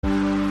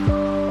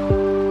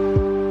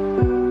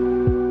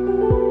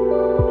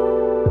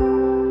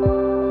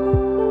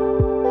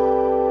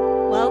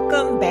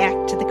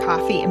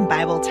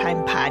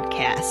Time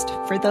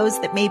podcast. For those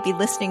that may be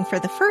listening for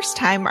the first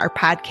time, our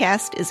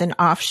podcast is an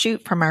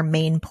offshoot from our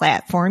main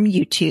platform,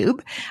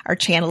 YouTube. Our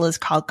channel is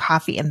called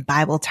Coffee and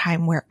Bible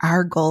Time, where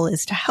our goal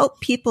is to help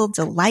people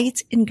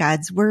delight in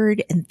God's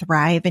Word and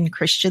thrive in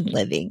Christian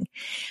living.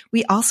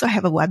 We also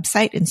have a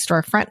website and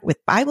storefront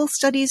with Bible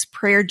studies,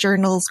 prayer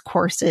journals,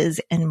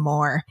 courses, and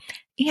more.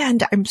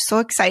 And I'm so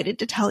excited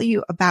to tell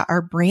you about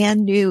our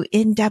brand new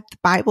in-depth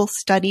Bible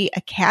study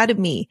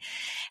academy.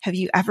 Have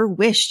you ever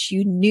wished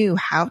you knew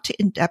how to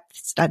in-depth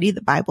study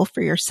the Bible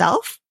for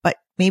yourself, but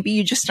maybe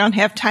you just don't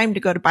have time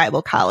to go to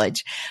Bible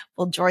college?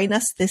 Well, join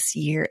us this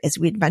year as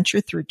we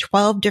adventure through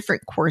 12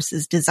 different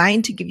courses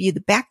designed to give you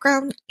the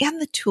background and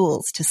the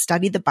tools to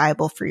study the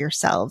Bible for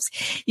yourselves.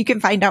 You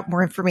can find out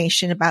more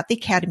information about the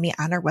academy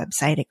on our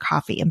website at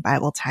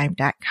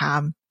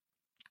coffeeandbibletime.com.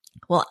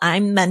 Well,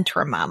 I'm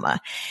Mentor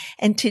Mama,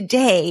 and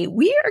today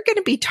we are going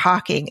to be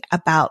talking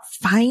about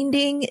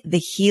finding the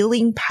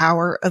healing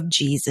power of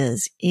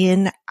Jesus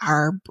in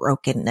our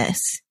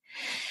brokenness.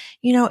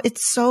 You know,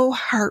 it's so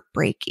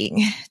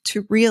heartbreaking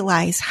to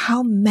realize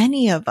how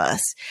many of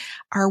us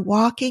are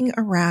walking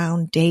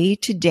around day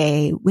to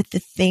day with the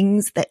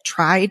things that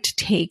try to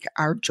take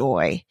our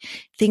joy,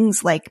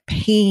 things like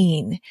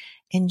pain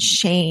and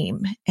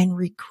shame and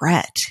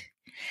regret,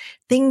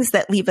 things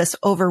that leave us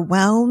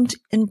overwhelmed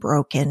and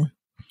broken.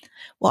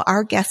 Well,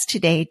 our guest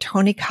today,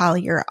 Toni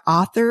Collier,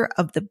 author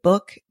of the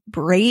book,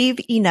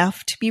 Brave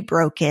Enough to be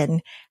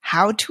Broken,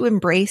 How to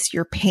Embrace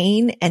Your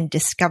Pain and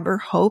Discover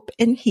Hope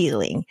and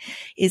Healing,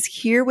 is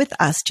here with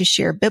us to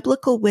share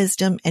biblical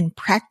wisdom and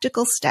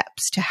practical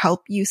steps to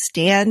help you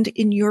stand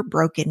in your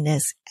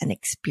brokenness and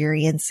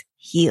experience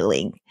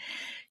healing.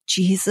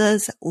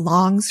 Jesus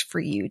longs for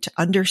you to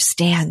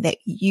understand that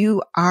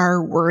you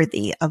are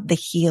worthy of the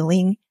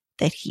healing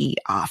that he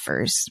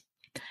offers.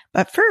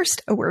 But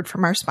first, a word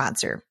from our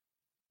sponsor.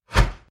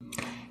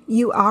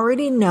 You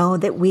already know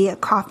that we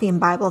at Coffee and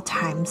Bible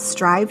Time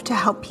strive to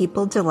help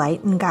people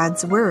delight in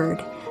God's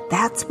Word.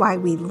 That's why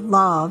we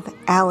love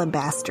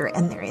Alabaster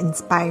and their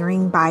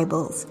inspiring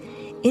Bibles.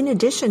 In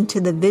addition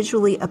to the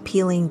visually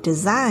appealing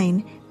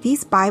design,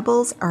 these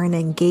Bibles are an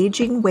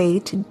engaging way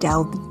to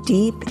delve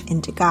deep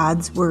into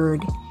God's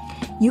Word.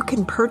 You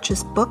can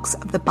purchase books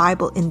of the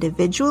Bible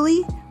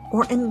individually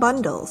or in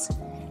bundles.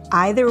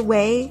 Either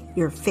way,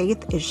 your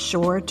faith is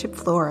sure to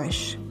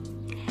flourish.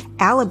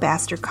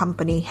 Alabaster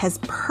Company has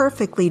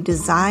perfectly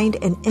designed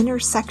an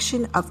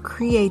intersection of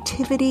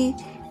creativity,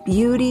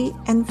 beauty,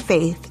 and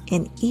faith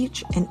in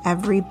each and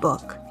every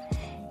book.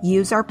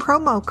 Use our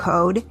promo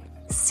code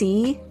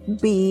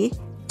CBTPromo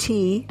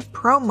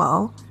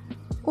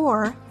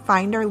or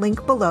find our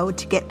link below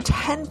to get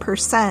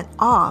 10%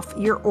 off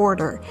your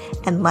order,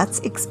 and let's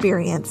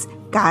experience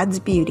God's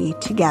beauty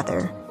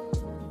together.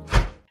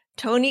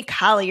 Toni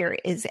Collier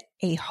is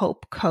a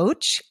hope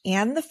coach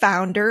and the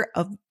founder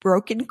of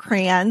Broken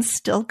Crayons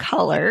Still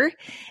Color,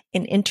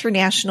 an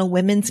international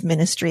women's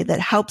ministry that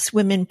helps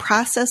women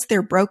process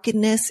their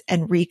brokenness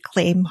and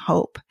reclaim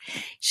hope.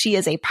 She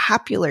is a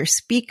popular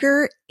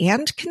speaker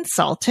and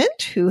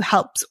consultant who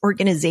helps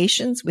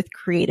organizations with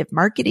creative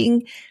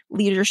marketing,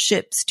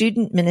 leadership,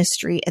 student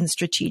ministry, and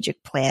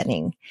strategic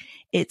planning.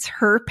 It's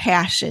her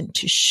passion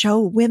to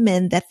show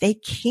women that they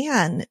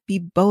can be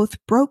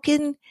both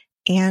broken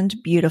and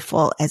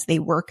beautiful as they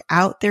work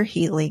out their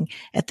healing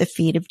at the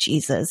feet of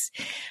Jesus.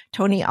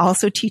 Toni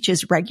also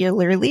teaches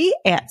regularly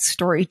at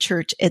Story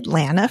Church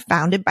Atlanta,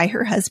 founded by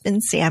her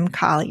husband, Sam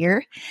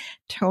Collier.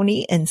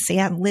 Toni and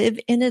Sam live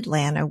in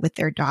Atlanta with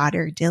their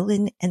daughter,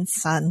 Dylan, and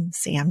son,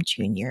 Sam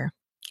Jr.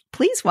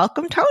 Please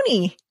welcome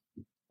Toni.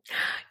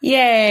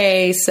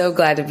 Yay. So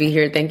glad to be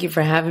here. Thank you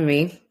for having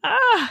me.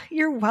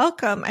 You're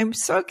welcome. I'm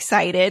so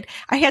excited.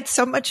 I had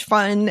so much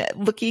fun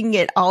looking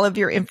at all of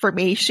your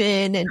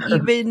information and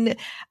even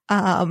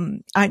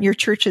on your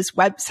church's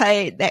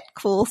website, that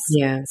cool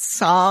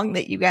song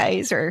that you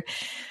guys are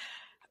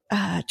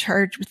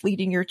charged with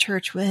leading your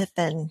church with.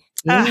 And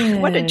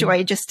what a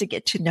joy just to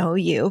get to know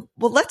you.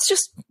 Well, let's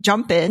just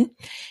jump in.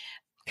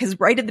 Because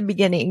right at the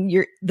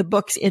beginning, the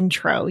book's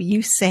intro,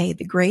 you say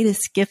the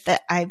greatest gift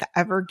that I've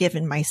ever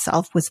given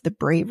myself was the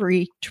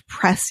bravery to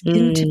press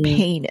into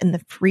pain and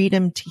the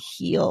freedom to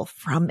heal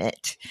from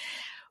it.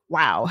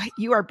 Wow,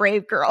 you are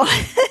brave, girl.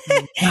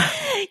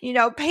 You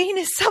know, pain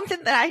is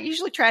something that I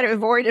usually try to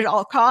avoid at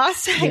all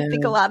costs. I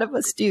think a lot of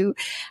us do.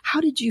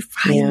 How did you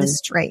find the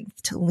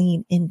strength to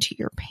lean into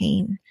your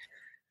pain?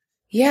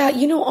 Yeah,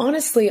 you know,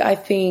 honestly, I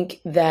think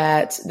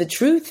that the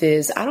truth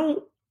is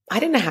I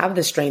didn't have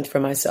the strength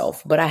for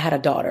myself, but I had a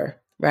daughter,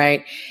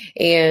 right?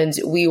 And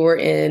we were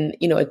in,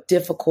 a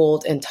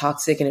difficult and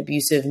toxic and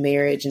abusive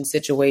marriage and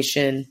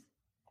situation.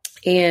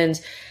 And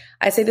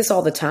I say this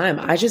all the time.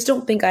 I just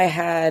don't think I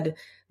had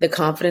the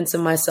confidence in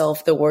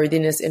myself, the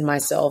worthiness in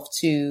myself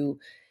to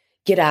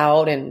get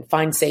out and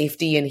find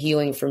safety and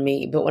healing for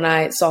me. But when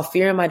I saw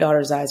fear in my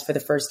daughter's eyes for the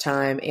first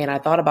time and I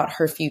thought about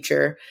her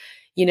future,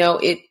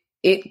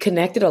 it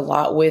connected a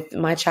lot with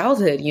my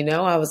childhood.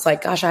 I was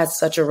like, gosh, I had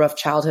such a rough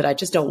childhood. I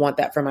just don't want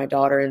that for my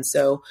daughter. And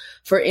so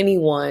for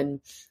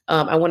anyone,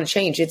 I want to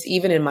change. It's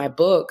even in my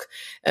book.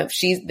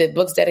 The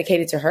book's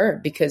dedicated to her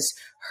because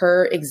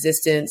her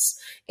existence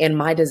and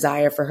my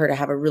desire for her to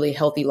have a really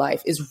healthy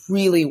life is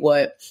really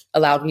what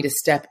allowed me to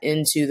step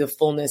into the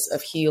fullness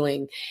of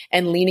healing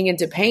and leaning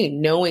into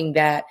pain, knowing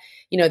that,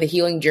 the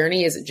healing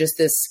journey isn't just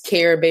this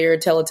Care Bear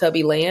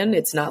Teletubby land.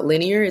 It's not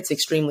linear. It's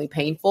extremely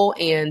painful.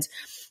 And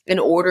in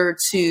order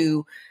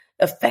to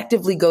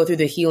effectively go through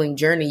the healing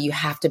journey, you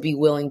have to be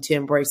willing to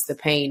embrace the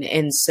pain.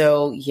 And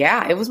so,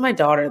 yeah, it was my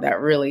daughter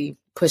that really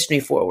pushed me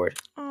forward.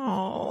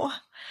 Oh,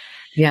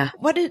 yeah.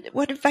 What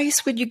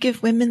advice would you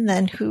give women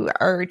then who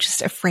are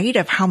just afraid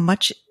of how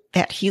much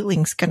that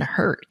healing's going to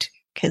hurt?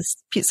 Because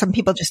some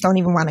people just don't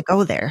even want to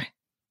go there.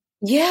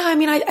 Yeah. I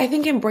mean, I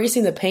think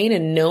embracing the pain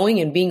and knowing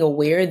and being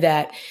aware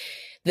that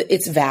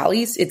it's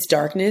valleys, it's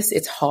darkness,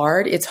 it's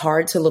hard. It's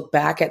hard to look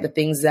back at the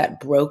things that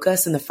broke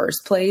us in the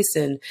first place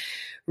and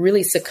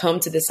really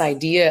succumb to this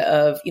idea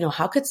of,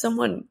 how could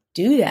someone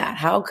do that?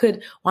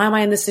 Why am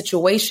I in this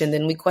situation?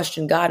 Then we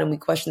question God and we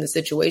question the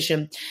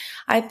situation.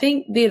 I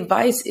think the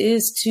advice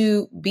is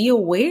to be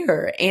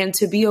aware and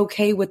to be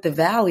okay with the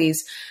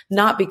valleys,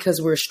 not because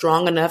we're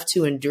strong enough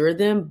to endure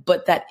them,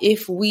 but that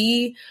if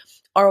we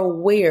are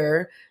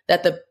aware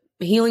that the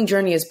healing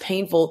journey is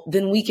painful,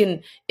 then we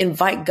can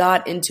invite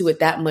God into it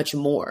that much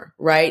more,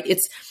 right?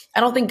 I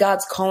don't think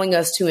God's calling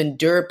us to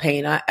endure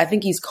pain. I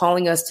think he's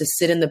calling us to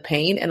sit in the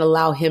pain and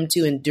allow him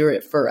to endure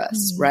it for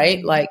us,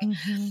 right? Like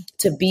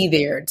to be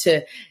there,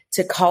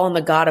 to call on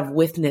the God of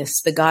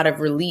witness, the God of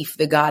relief,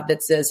 the God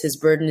that says his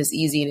burden is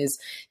easy and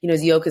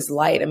his yoke is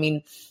light. I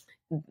mean,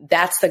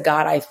 that's the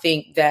God I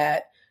think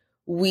that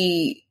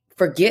we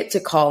forget to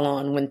call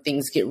on when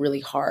things get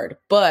really hard.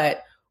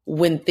 But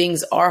when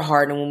things are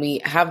hard and when we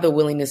have the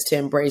willingness to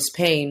embrace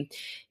pain,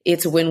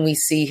 it's when we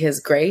see his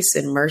grace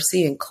and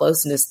mercy and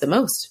closeness the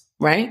most,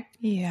 right?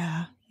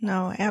 Yeah,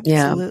 no,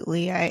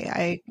 absolutely. Yeah.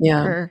 I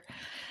concur.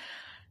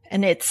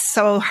 And it's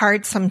so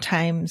hard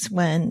sometimes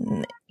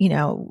when,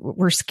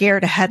 we're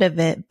scared ahead of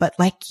it. But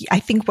I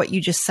think what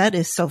you just said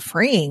is so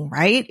freeing,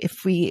 right?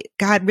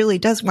 God really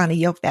does want to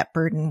yoke that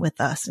burden with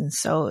us. And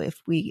so if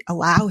we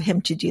allow him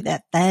to do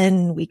that,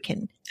 then we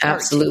can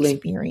absolutely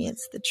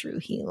experience the true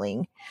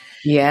healing.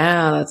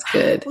 Yeah, that's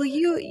good. Well,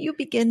 you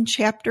begin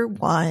chapter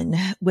 1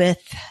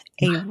 with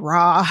a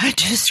raw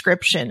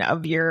description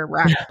of your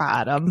rock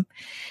bottom.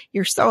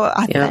 You're so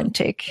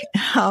authentic.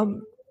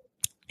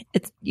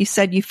 You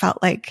said you felt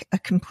like a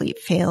complete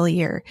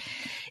failure.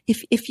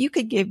 If you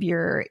could give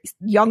your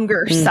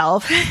younger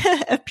self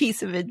a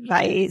piece of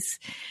advice,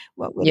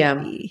 what would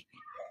it be?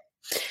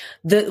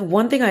 The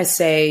one thing I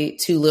say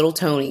to little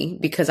Toni,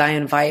 because I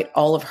invite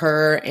all of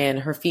her and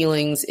her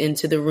feelings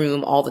into the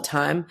room all the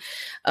time,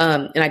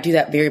 and I do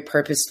that very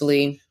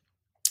purposefully,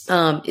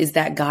 is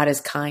that God is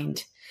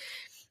kind.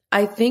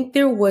 I think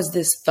there was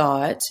this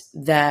thought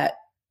that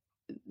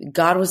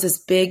God was this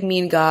big,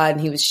 mean God,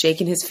 and he was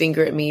shaking his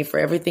finger at me for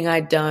everything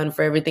I'd done,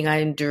 for everything I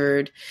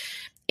endured.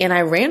 And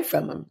I ran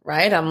from him,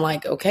 right? I'm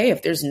like, okay,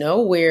 if there's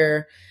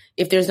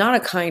not a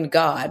kind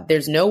God,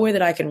 there's nowhere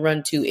that I can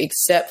run to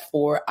except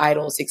for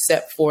idols,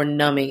 except for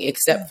numbing,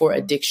 except for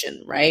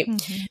addiction, right?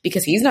 Mm-hmm.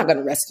 Because he's not going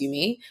to rescue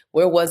me.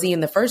 Where was he in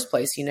the first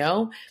place,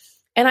 And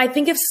I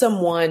think if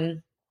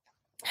someone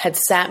had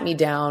sat me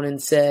down and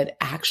said,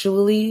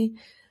 actually,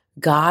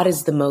 God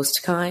is the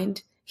most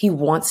kind, he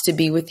wants to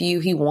be with you,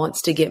 he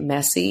wants to get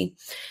messy,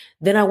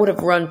 then I would have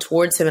run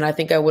towards him and I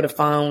think I would have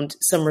found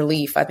some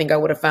relief. I think I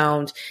would have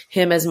found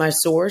him as my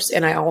source.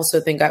 And I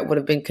also think I would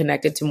have been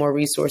connected to more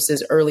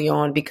resources early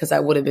on because I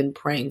would have been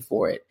praying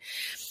for it.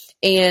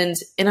 And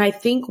I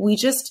think we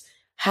just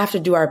have to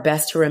do our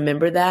best to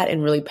remember that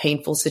in really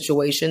painful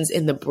situations,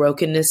 in the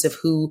brokenness of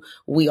who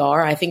we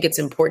are. I think it's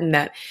important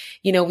that,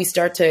 we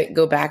start to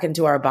go back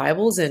into our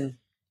Bibles and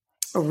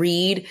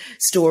read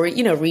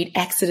read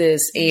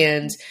Exodus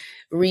and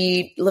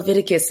read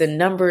Leviticus and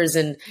Numbers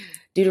and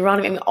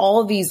Deuteronomy. I mean,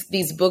 all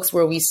these books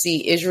where we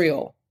see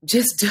Israel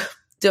just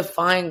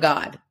defying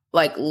God,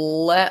 like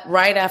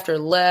right after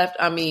left.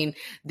 I mean,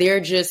 they're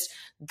just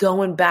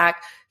going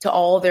back to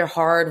all their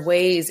hard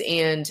ways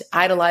and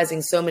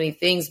idolizing so many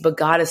things. But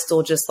God is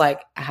still just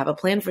like, I have a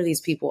plan for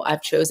these people.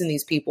 I've chosen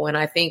these people. And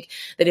I think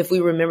that if we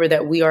remember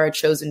that we are a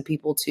chosen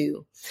people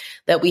too,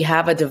 that we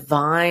have a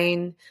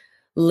divine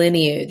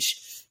lineage,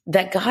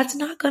 that God's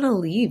not going to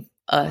leave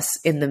us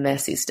in the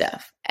messy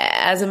stuff.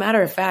 As a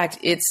matter of fact,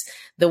 it's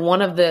the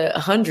one of the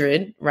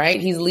 100, right?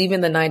 He's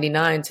leaving the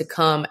 99 to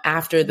come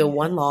after the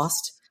one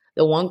lost,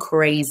 the one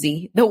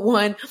crazy, the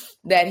one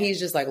that he's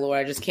just like, Lord,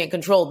 I just can't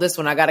control this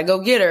one. I got to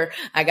go get her.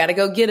 I got to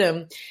go get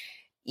him.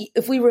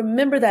 If we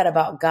remember that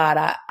about God,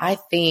 I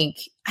think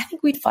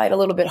we'd fight a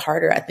little bit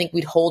harder. I think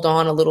we'd hold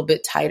on a little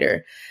bit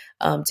tighter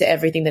to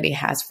everything that he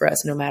has for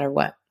us, no matter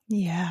what.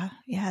 Yeah.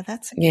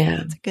 That's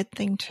a good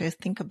thing to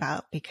think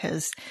about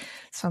because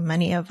so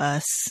many of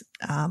us,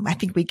 I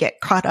think we get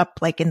caught up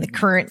like in the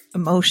current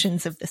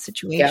emotions of the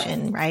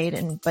situation, right?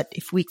 But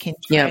if we can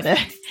try to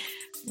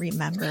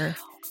remember.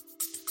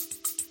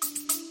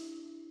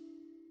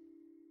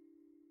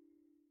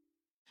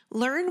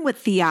 Learn what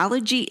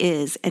theology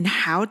is and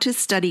how to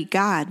study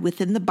God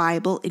within the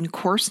Bible in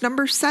course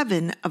number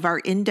 7 of our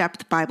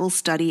In-Depth Bible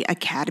Study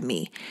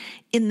Academy.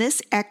 In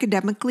this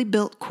academically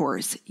built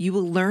course, you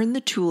will learn the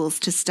tools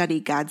to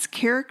study God's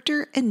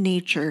character and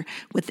nature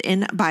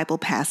within a Bible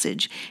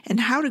passage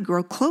and how to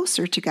grow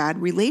closer to God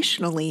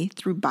relationally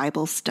through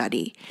Bible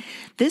study.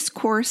 This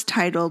course,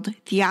 titled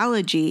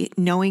Theology,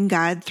 Knowing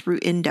God Through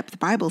In-Depth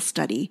Bible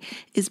Study,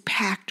 is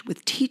packed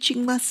with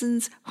teaching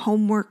lessons,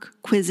 homework,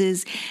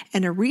 quizzes,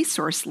 and a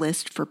resource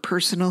list for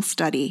personal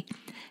study.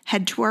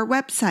 Head to our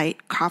website,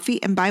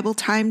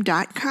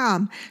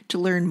 coffeeandbibletime.com, to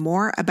learn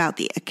more about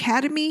the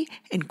Academy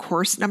and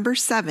course number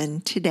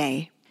 7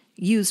 today.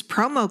 Use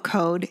promo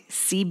code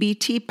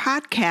CBT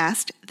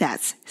Podcast,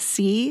 that's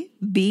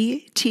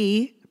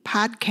CBT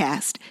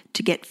Podcast,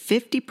 to get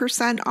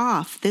 50%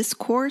 off this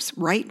course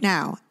right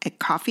now at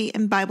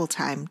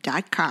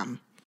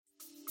coffeeandbibletime.com.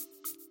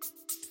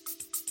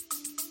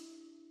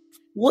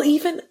 Well,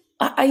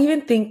 I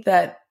even think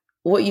that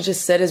what you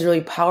just said is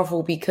really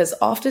powerful, because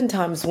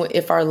oftentimes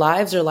if our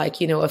lives are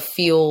like, a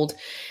field,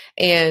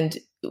 and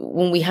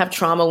when we have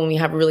trauma, when we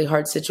have really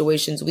hard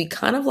situations, we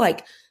kind of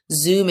like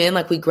zoom in,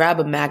 like we grab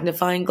a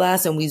magnifying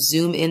glass and we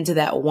zoom into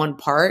that one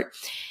part.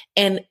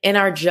 And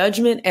our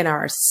judgment and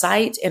our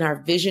sight and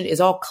our vision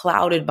is all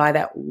clouded by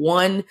that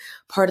one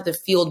part of the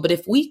field. But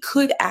if we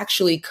could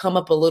actually come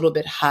up a little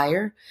bit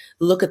higher,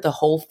 look at the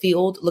whole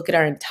field, look at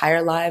our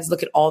entire lives,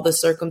 look at all the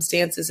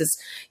circumstances, is,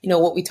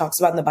 what we talks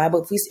about in the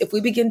Bible. If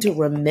we begin to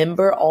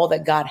remember all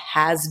that God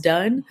has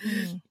done,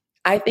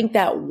 I think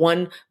that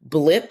one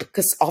blip,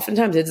 because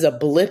oftentimes it's a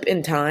blip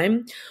in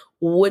time,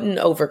 wouldn't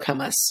overcome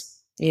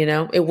us.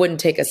 It wouldn't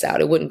take us out.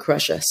 It wouldn't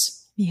crush us.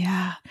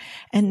 Yeah.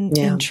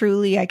 And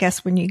truly, I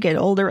guess when you get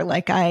older,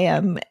 like I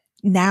am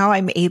now,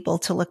 I'm able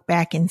to look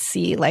back and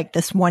see like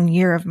this one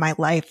year of my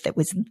life that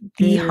was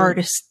the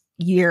hardest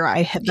year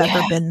I have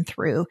ever been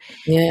through.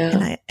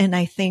 Yeah. And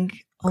I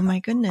think, oh my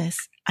goodness,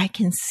 I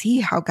can see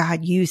how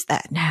God used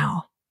that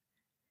now.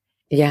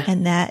 Yeah.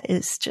 And that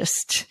is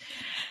just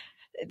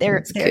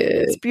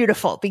it's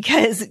beautiful,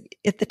 because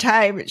at the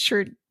time it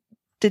sure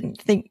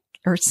didn't think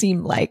or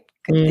seem like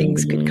good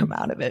things could come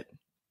out of it.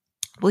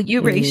 Well,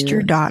 you raised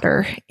your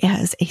daughter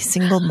as a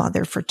single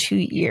mother for 2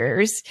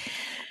 years.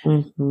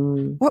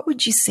 What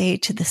would you say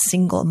to the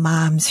single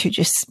moms who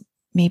just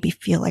maybe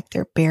feel like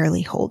they're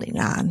barely holding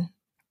on?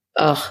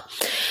 Oh,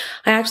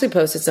 I actually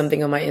posted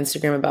something on my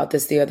Instagram about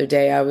this the other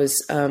day. I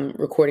was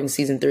recording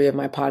season 3 of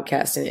my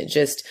podcast, and it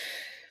just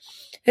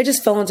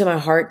fell into my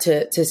heart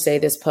to say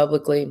this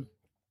publicly.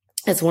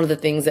 It's one of the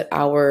things that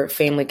our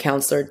family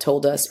counselor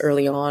told us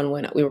early on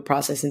when we were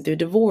processing through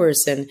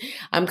divorce. And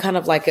I'm kind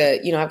of like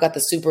I've got the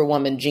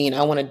superwoman gene.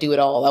 I want to do it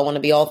all. I want to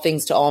be all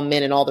things to all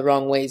men in all the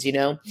wrong ways,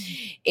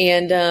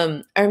 And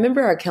I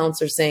remember our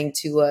counselor saying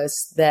to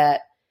us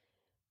that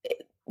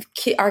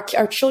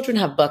our children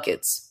have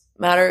buckets.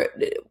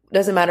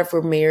 Doesn't matter if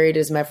we're married,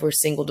 doesn't matter if we're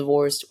single,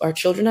 divorced. Our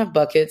children have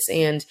buckets,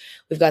 and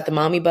we've got the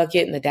mommy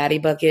bucket and the daddy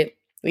bucket.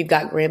 We've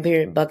got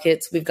grandparent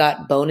buckets. We've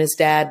got bonus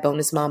dad,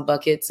 bonus mom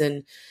buckets.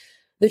 And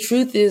the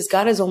truth is,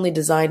 God has only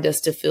designed us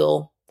to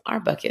fill our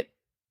bucket.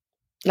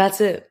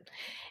 That's it.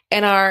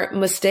 And our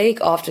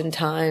mistake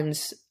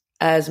oftentimes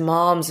as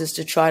moms is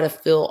to try to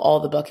fill all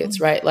the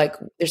buckets, right? Like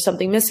there's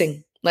something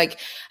missing. Like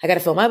I got to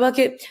fill my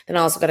bucket. Then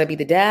I also got to be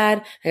the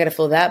dad. I got to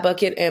fill that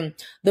bucket. And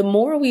the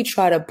more we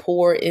try to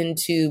pour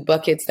into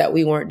buckets that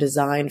we weren't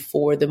designed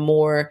for, the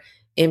more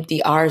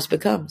empty ours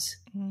becomes.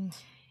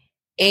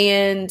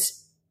 And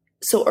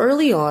so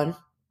early on,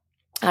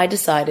 I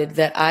decided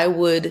that I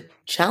would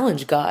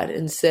challenge God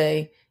and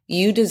say,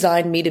 you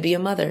designed me to be a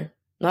mother,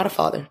 not a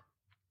father.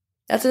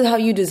 That's how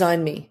you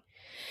designed me.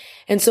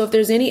 And so if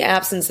there's any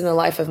absence in the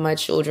life of my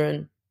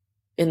children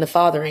in the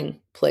fathering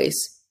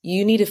place,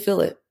 you need to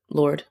fill it,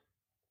 Lord.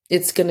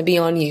 It's going to be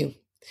on you.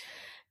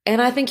 And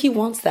I think he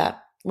wants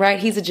that, right?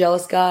 He's a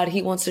jealous God.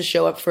 He wants to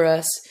show up for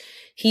us.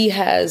 He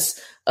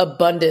has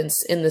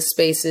abundance in the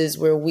spaces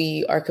where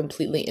we are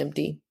completely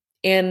empty.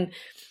 And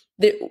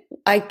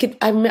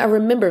I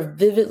remember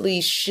vividly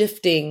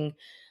shifting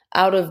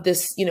out of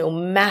this,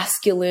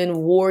 masculine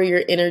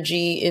warrior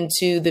energy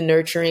into the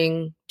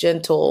nurturing,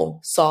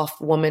 gentle,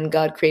 soft woman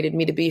God created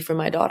me to be for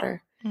my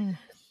daughter.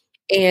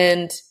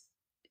 And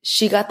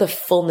she got the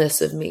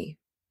fullness of me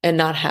and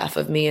not half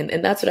of me.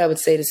 And that's what I would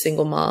say to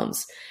single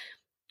moms.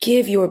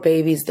 Give your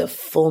babies the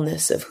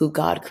fullness of who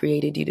God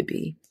created you to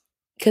be,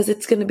 because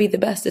it's going to be the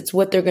best. It's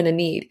what they're going to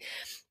need.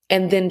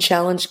 And then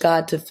challenge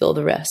God to fill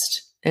the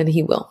rest, and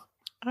he will.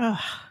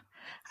 Oh,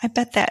 I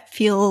bet that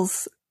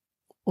feels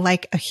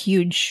like a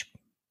huge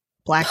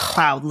black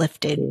cloud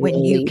lifted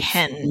when you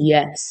can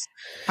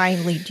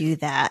finally do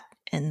that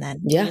and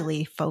then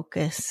really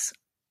focus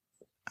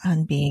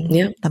on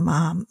being the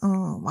mom.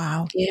 Oh,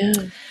 wow. Yeah,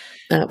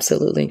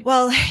 absolutely.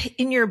 Well,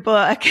 in your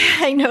book,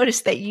 I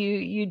noticed that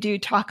you do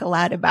talk a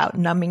lot about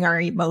numbing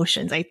our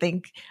emotions. I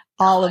think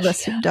all of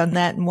us have done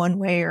that in one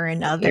way or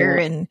another,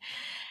 and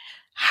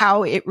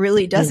how it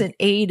really doesn't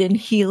aid in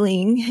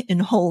healing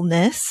and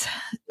wholeness.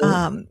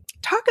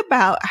 Talk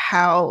about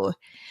how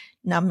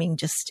numbing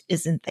just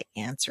isn't the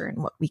answer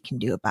and what we can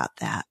do about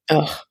that.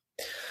 Oh,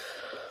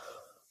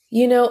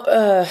 you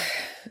know,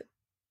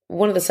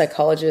 one of the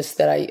psychologists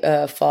that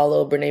I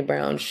follow, Brene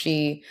Brown,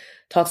 she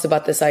talks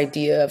about this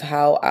idea of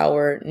how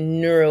our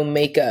neuro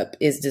makeup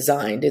is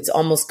designed. It's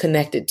almost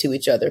connected to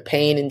each other.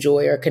 Pain and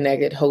joy are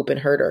connected. Hope and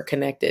hurt are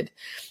connected.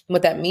 And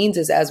what that means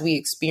is as we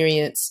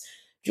experience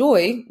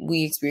joy,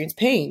 we experience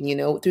pain,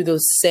 through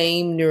those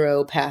same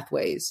neuro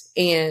pathways.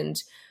 And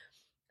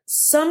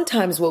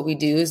sometimes what we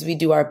do is we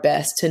do our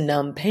best to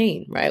numb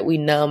pain, right? We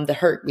numb the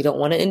hurt. We don't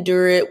want to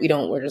endure it.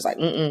 We're just like,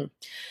 mm-mm.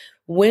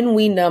 When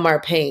we numb our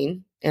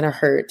pain and our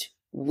hurt,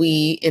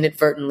 we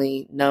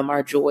inadvertently numb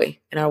our joy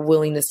and our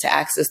willingness to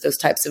access those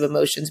types of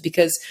emotions,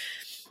 because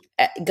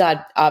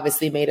God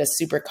obviously made us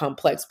super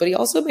complex, but he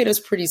also made us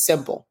pretty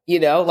simple,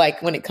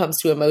 like when it comes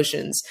to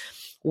emotions,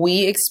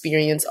 we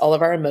experience all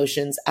of our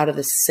emotions out of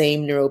the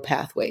same neural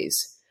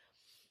pathways.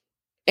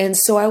 And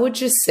so I would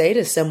just say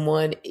to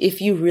someone, if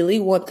you really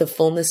want the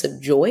fullness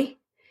of joy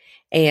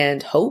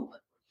and hope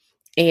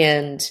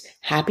and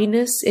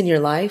happiness in your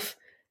life,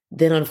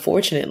 then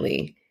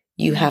unfortunately,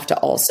 you have to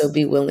also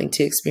be willing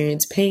to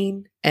experience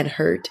pain and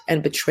hurt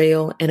and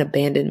betrayal and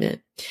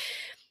abandonment.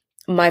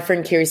 My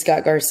friend Carrie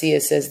Scott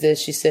Garcia says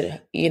this. She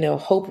said,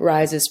 hope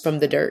rises from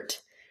the dirt,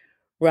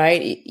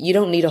 right? You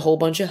don't need a whole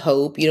bunch of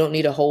hope. You don't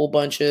need a whole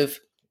bunch of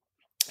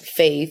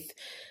faith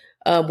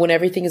when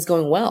everything is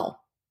going well.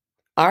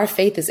 Our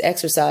faith is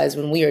exercised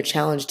when we are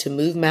challenged to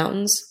move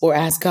mountains or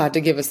ask God to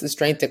give us the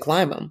strength to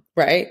climb them,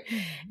 right?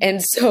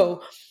 And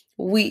so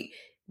we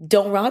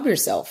don't rob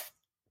yourself.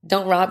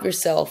 Don't rob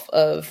yourself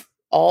of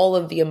all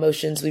of the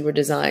emotions we were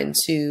designed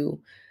to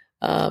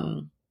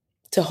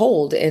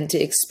hold and to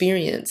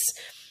experience,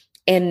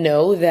 and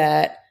know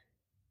that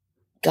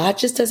God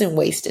just doesn't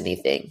waste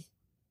anything.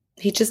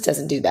 He just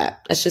doesn't do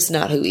that. That's just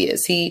not who he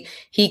is.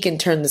 He can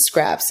turn the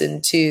scraps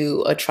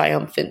into a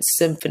triumphant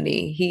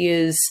symphony. He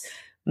is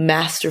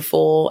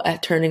masterful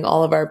at turning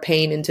all of our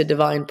pain into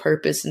divine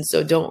purpose. And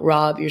so don't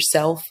rob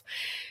yourself,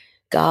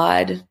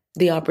 God,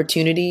 the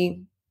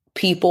opportunity,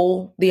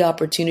 people, the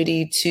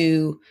opportunity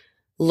to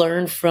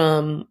learn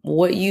from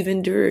what you've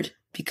endured,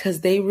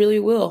 because they really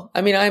will.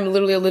 I mean, I'm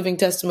literally a living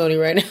testimony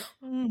right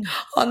now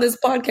on this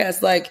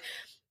podcast. Like,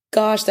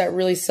 gosh, that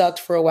really sucked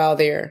for a while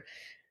there.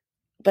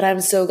 But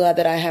I'm so glad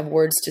that I have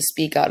words to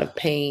speak out of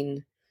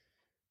pain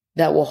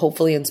that will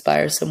hopefully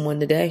inspire someone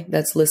today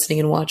that's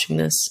listening and watching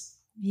this.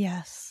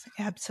 Yes,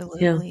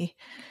 absolutely.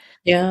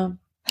 Yeah.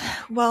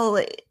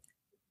 Well,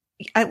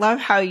 I love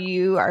how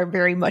you are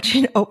very much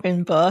an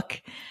open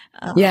book.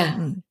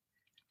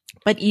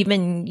 But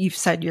even you've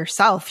said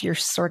yourself, you're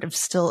sort of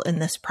still in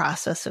this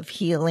process of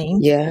healing.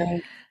 Yeah.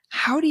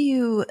 How do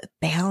you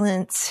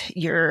balance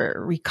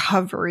your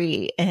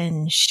recovery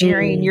and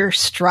sharing your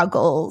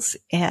struggles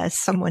as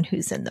someone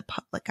who's in the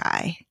public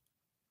eye?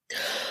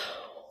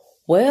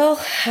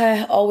 Well,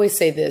 I always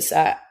say this.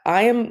 I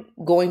am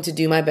going to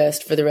do my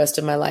best for the rest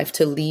of my life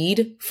to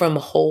lead from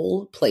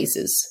whole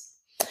places.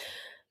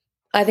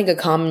 I think a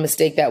common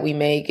mistake that we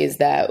make is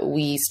that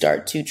we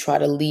start to try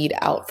to lead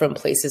out from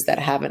places that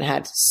haven't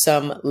had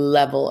some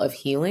level of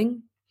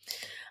healing.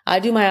 I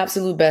do my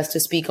absolute best to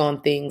speak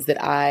on things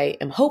that I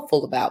am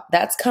hopeful about.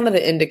 That's kind of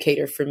the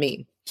indicator for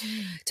me.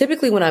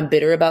 Typically when I'm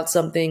bitter about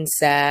something,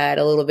 sad,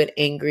 a little bit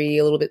angry,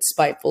 a little bit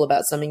spiteful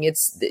about something, it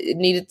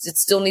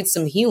still needs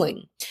some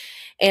healing.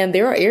 And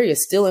there are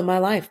areas still in my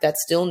life that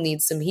still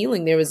need some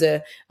healing.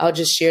 I'll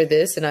just share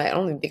this, and I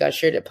don't even think I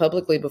shared it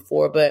publicly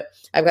before, but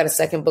I've got a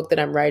second book that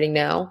I'm writing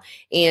now.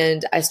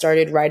 And I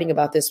started writing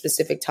about this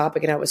specific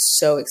topic, and I was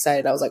so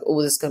excited. I was like,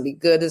 oh, this is going to be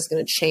good. This is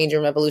going to change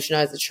and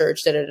revolutionize the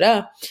church,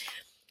 da-da-da.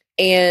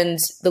 And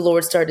the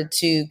Lord started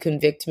to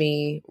convict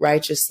me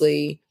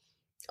righteously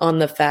on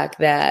the fact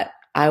that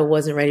I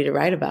wasn't ready to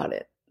write about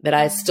it, that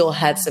I still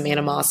had some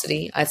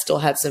animosity. I still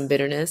had some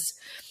bitterness,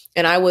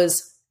 and I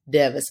was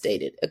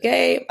devastated.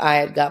 Okay. I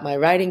had got my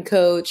writing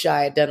coach.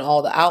 I had done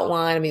all the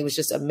outline. I mean, it was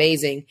just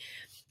amazing.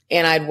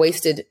 And I'd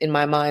wasted in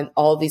my mind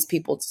all these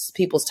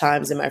people's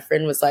times. And my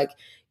friend was like,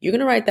 you're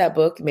going to write that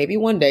book, maybe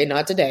one day,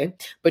 not today,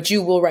 but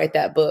you will write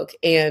that book.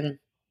 And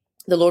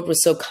the Lord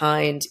was so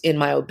kind in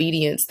my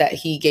obedience that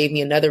he gave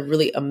me another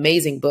really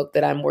amazing book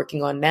that I'm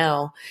working on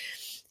now.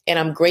 And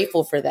I'm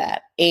grateful for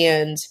that.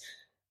 And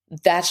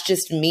that's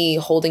just me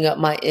holding up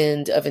my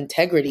end of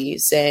integrity,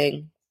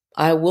 saying,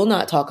 I will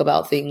not talk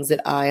about things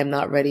that I am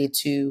not ready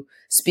to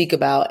speak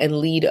about and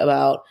lead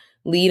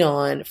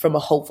on from a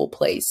hopeful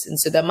place. And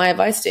so that my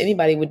advice to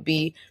anybody would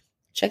be,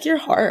 check your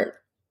heart.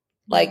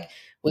 Like,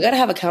 we got to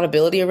have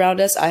accountability around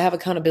us. I have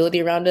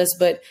accountability around us,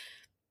 but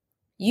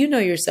you know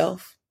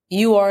yourself.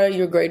 You are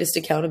your greatest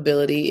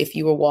accountability if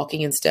you are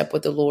walking in step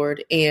with the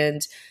Lord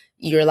and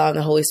you're allowing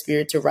the Holy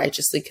Spirit to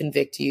righteously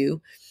convict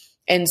you.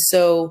 And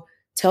so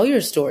tell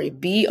your story.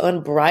 Be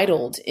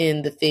unbridled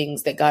in the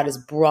things that God has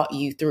brought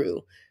you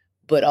through,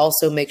 but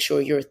also make sure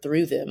you're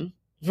through them,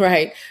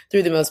 right?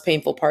 Through the most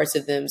painful parts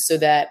of them, so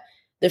that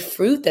the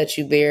fruit that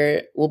you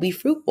bear will be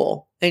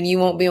fruitful, and you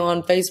won't be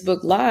on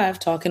Facebook Live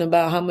talking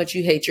about how much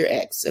you hate your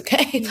ex.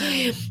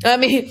 Okay. I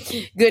mean,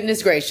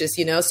 goodness gracious,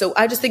 so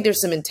I just think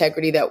there's some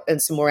integrity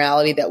and some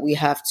morality that we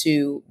have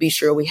to be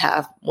sure we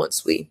have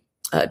once we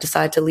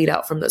decide to lead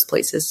out from those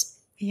places.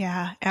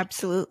 Yeah,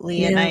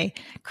 absolutely. Yeah. And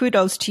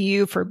kudos to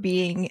you for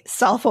being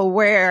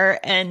self-aware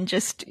and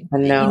just,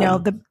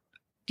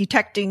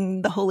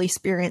 detecting the Holy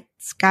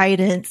Spirit's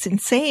guidance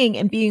and saying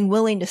and being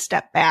willing to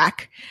step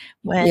back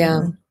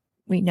when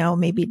we know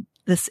maybe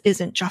this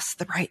isn't just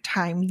the right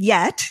time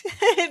yet.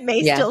 It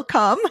may still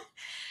come.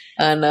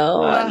 I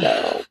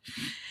know.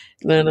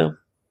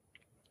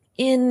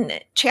 In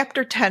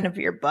chapter 10 of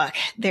your book,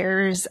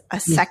 there's a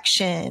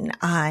section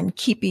on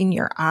keeping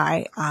your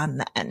eye on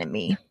the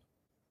enemy.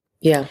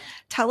 Yeah.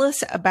 Tell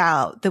us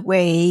about the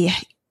way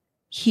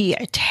he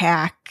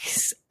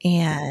attacks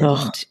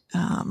and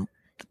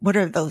what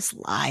are those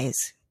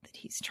lies that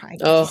he's trying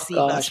to deceive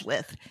us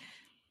with?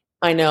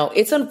 I know.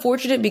 It's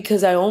unfortunate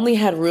because I only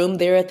had room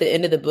there at the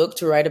end of the book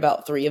to write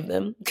about 3 of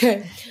them.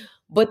 Okay.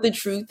 But the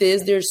truth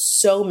is there's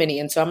so many.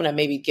 And so I'm going to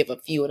maybe give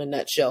a few in a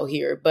nutshell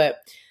here. But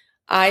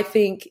I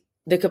think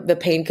the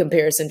pain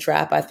comparison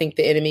trap, I think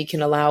the enemy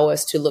can allow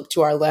us to look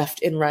to our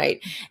left and right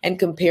and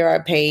compare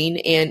our pain.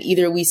 And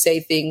either we say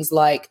things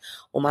like,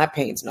 well, my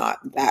pain's not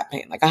that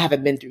pain. Like I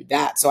haven't been through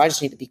that. So I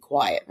just need to be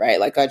quiet, right?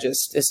 Like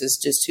this is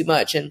just too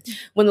much. And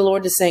when the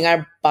Lord is saying,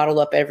 I bottle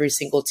up every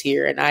single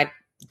tear, and I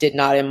did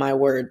not in my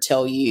word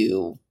tell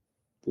you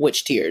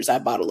which tears I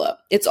bottle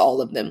up. It's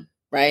all of them.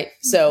 Right.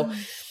 So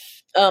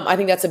I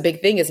think that's a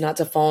big thing, is not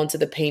to fall into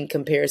the pain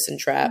comparison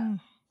trap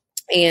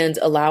and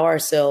allow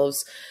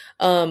ourselves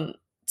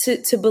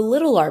to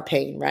belittle our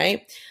pain,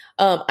 right?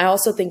 I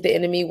also think the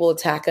enemy will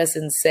attack us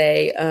and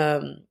say,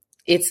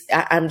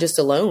 I'm just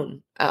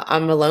alone.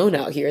 I'm alone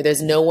out here.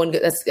 There's no one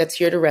that's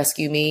here to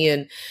rescue me.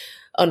 And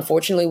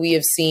unfortunately, we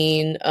have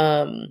seen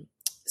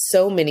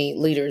so many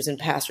leaders and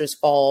pastors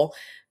fall.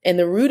 And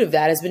the root of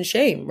that has been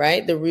shame,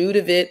 right? The root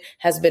of it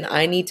has been,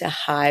 I need to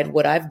hide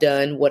what I've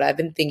done, what I've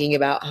been thinking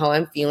about, how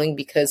I'm feeling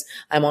because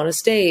I'm on a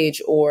stage,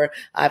 or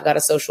I've got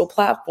a social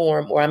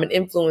platform, or I'm an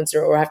influencer,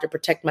 or I have to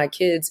protect my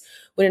kids.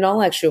 When in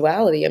all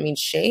actuality, I mean,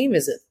 shame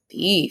is a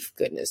thief,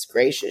 goodness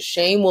gracious.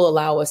 Shame will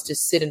allow us to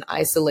sit in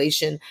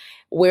isolation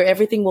where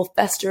everything will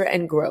fester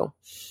and grow.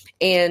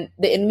 And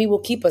the enemy will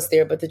keep us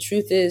there. But the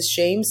truth is,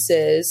 shame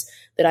says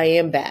that I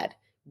am bad.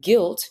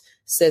 Guilt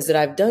says that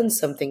I've done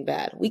something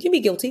bad. We can be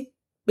guilty.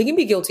 We can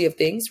be guilty of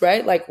things,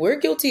 right? Like we're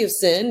guilty of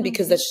sin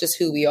because that's just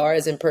who we are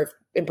as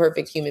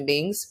imperfect human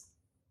beings.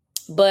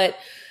 But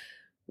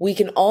we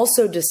can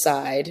also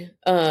decide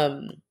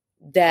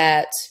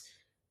that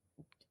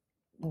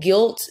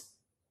guilt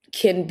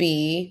can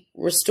be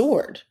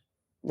restored,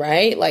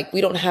 right? Like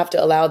we don't have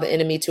to allow the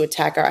enemy to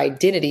attack our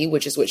identity,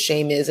 which is what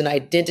shame is, an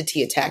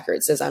identity attacker.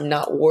 It says I'm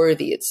not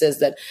worthy. It says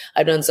that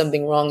I've done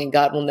something wrong and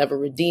God will never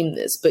redeem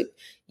this. But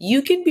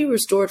you can be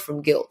restored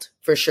from guilt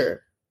for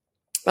sure.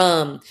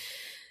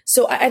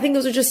 So I think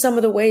those are just some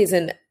of the ways.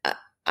 And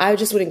I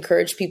just would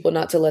encourage people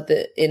not to let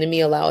the enemy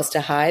allow us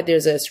to hide.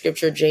 There's a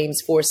scripture,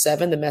 James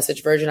 4:7, the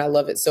Message version. I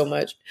love it so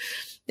much.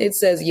 It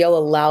says, yell a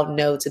loud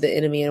no to the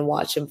enemy and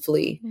watch him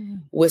flee.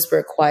 Whisper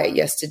a quiet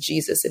yes to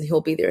Jesus and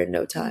he'll be there in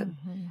no time.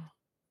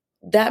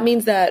 That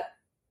means that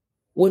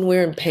when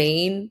we're in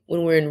pain,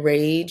 when we're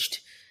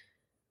enraged,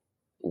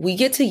 we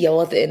get to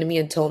yell at the enemy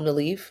and tell him to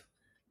leave.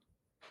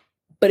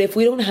 But if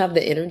we don't have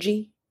the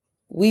energy,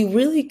 we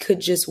really could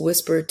just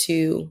whisper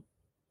to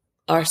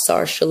our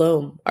Sar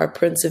Shalom, our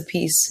Prince of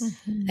Peace,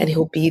 and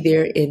he'll be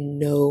there in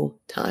no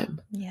time.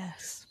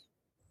 Yes.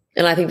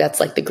 And I think that's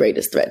like the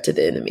greatest threat to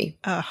the enemy.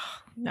 Oh,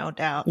 no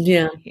doubt.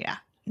 Yeah. Yeah,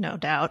 no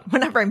doubt.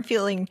 Whenever I'm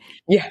feeling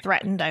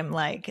threatened, I'm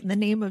like, in the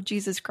name of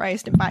Jesus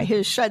Christ and by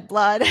his shed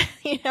blood,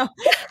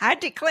 I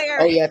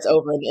declare. Oh, yeah, it's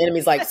over. And the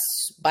enemy's like,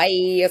 bye.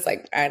 It's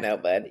like, I know,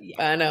 bud.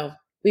 Yeah. I know.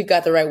 We've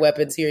got the right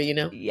weapons here,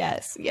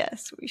 Yes,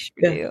 we sure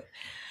do.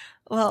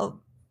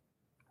 Well,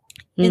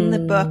 in the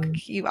book,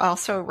 you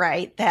also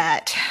write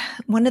that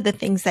one of the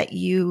things that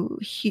you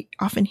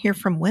often hear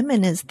from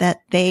women is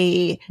that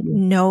they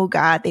know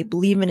God, they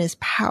believe in his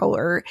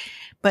power,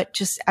 but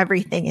just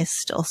everything is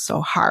still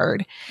so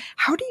hard.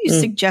 How do you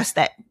suggest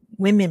that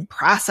women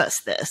process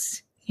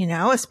this,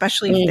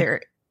 especially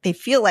if they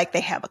feel like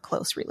they have a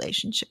close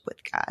relationship with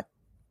God?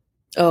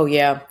 Oh,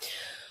 yeah.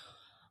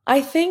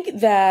 I think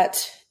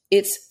that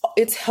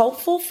it's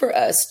helpful for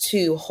us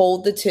to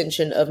hold the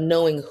tension of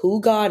knowing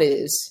who God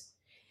is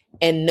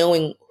and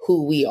knowing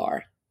who we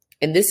are.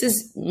 And this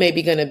is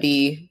maybe going to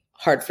be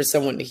hard for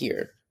someone to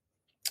hear.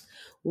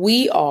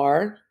 We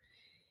are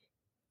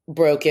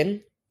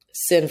broken,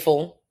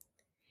 sinful.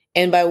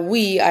 And by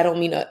we, I don't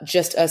mean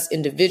just us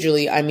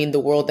individually. I mean the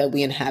world that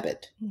we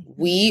inhabit.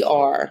 We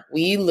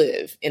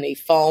live in a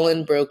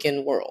fallen,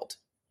 broken world.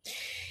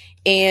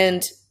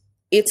 And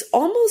it's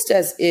almost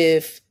as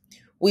if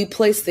we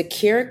place the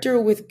character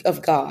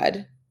of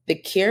God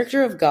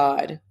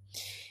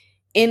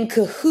in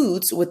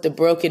cahoots with the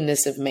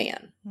brokenness of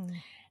man.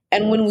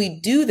 And when we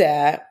do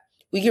that,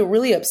 we get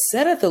really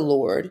upset at the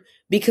Lord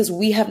because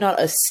we have not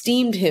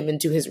esteemed him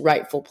into his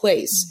rightful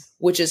place,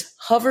 which is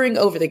hovering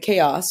over the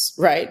chaos,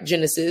 right?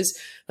 Genesis,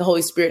 the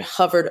Holy Spirit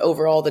hovered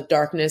over all the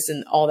darkness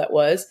and all that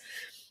was.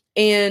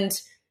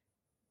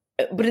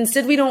 But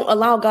instead we don't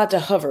allow God to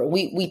hover.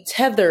 We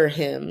tether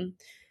him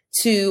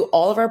to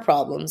all of our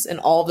problems and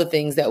all of the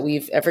things that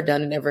we've ever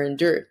done and ever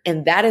endured.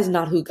 And that is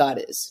not who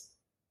God is.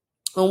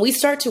 When we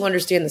start to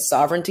understand the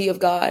sovereignty of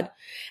God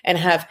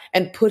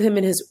and put him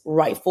in his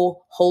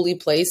rightful holy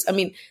place. I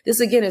mean, this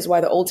again is why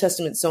the Old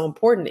Testament is so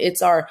important.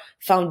 It's our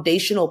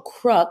foundational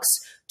crux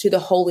to the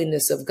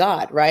holiness of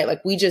God, right?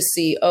 Like we just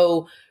see,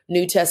 oh,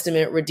 New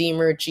Testament,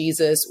 Redeemer,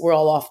 Jesus, we're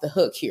all off the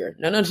hook here.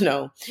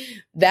 No.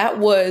 That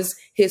was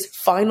his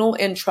final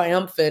and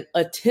triumphant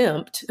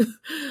attempt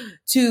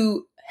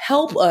to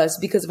help us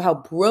because of how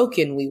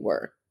broken we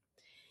were.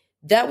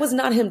 That was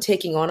not him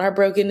taking on our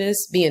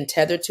brokenness, being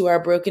tethered to our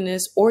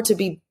brokenness, or to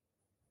be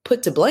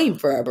put to blame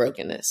for our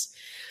brokenness.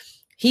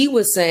 He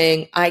was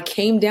saying, I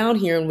came down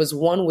here and was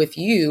one with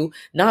you,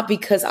 not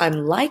because I'm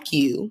like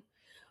you,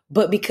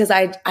 but because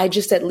I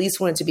just at least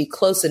wanted to be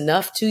close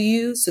enough to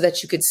you so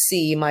that you could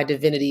see my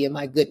divinity and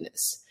my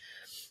goodness.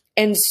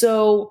 And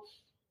so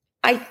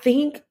I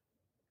think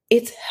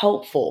it's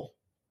helpful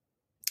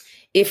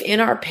if in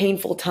our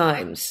painful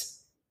times,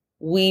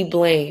 we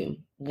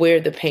blame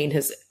where the pain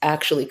has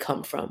actually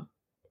come from.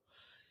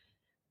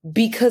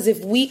 Because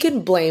if we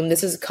can blame,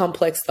 this is a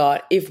complex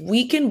thought, if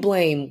we can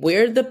blame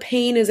where the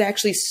pain is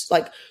actually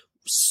like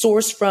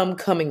sourced from,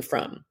 coming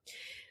from,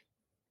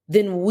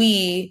 then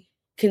we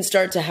can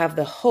start to have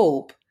the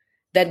hope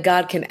that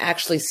God can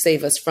actually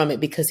save us from it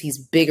because he's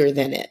bigger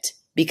than it,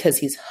 because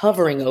he's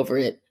hovering over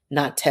it,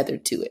 not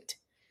tethered to it.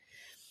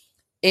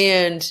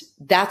 And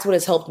that's what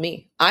has helped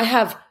me. I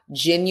have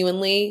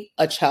genuinely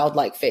a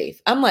childlike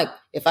faith. I'm like,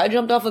 if I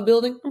jumped off a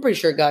building, I'm pretty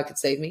sure God could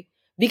save me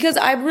because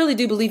I really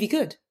do believe he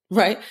could,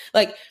 right?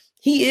 Like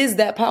he is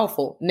that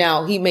powerful.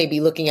 Now he may be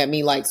looking at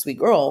me like, sweet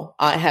girl,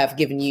 I have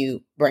given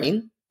you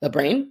a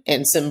brain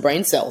and some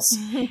brain cells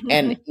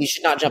and you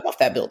should not jump off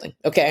that building.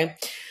 Okay.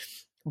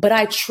 But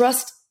I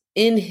trust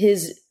in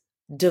his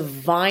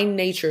divine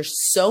nature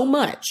so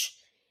much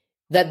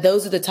that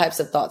those are the types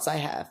of thoughts I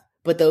have,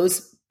 but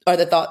those are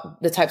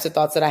the types of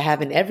thoughts that I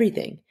have in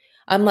everything.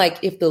 I'm like,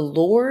 if the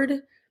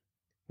Lord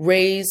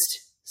raised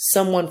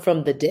someone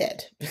from the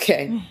dead,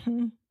 okay,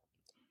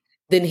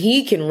 then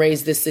he can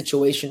raise this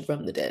situation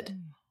from the dead.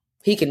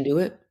 He can do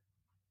it.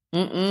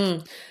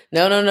 No.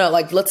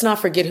 Like, let's not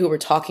forget who we're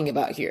talking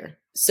about here.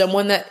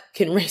 Someone that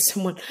can raise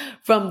someone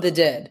from the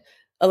dead,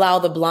 allow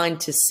the blind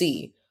to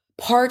see,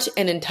 part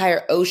an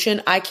entire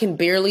ocean. I can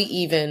barely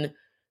even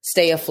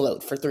stay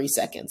afloat for 3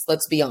 seconds.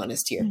 Let's be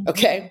honest here.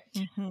 Okay.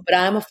 But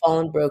I'm a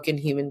fallen, broken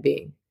human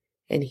being.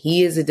 And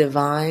he is a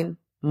divine,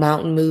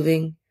 mountain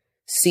moving,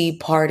 sea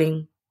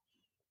parting,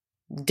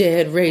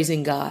 dead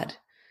raising God.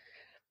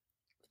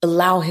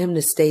 Allow him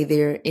to stay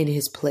there in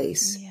his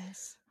place.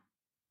 Yes.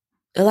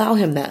 Allow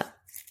him that.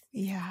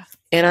 Yeah.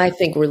 And I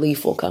think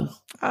relief will come.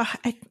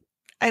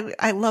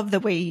 I love the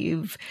way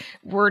you've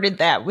worded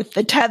that with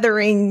the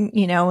tethering,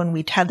 when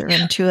we tether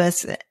him to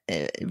us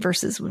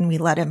versus when we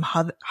let him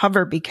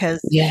hover,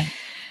 because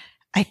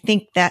I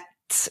think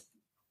that's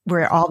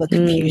where all the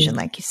confusion,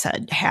 like you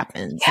said,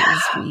 happens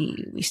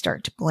is we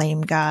start to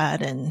blame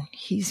God, and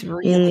he's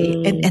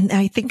really, and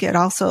I think it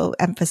also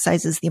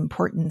emphasizes the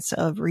importance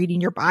of reading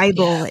your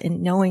Bible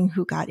and knowing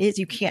who God is.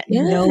 You can't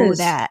know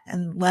that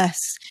unless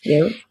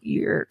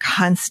you're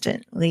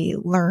constantly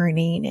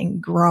learning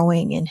and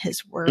growing in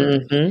his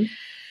word.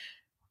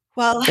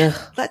 Well,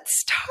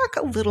 let's talk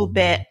a little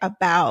bit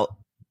about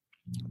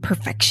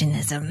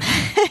perfectionism.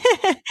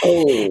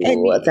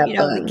 And what's that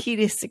the key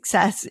to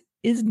success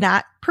is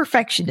not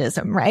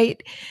perfectionism,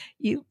 right?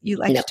 You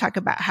like to talk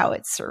about how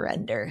it's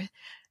surrender.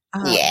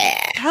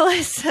 Tell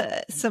us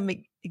some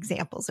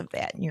examples of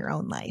that in your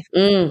own life.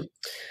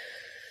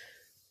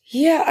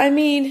 Yeah, I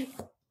mean,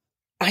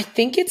 I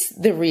think it's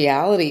the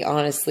reality,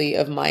 honestly,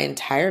 of my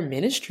entire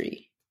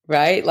ministry,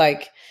 right?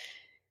 Like,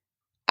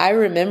 I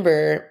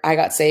remember I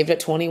got saved at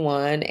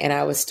 21 and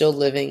I was still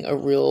living a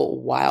real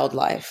wild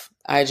life.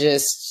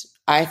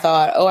 I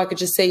thought, I could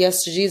just say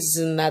yes to Jesus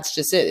and that's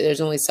just it. There's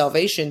only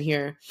salvation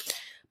here.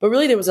 But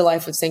really, there was a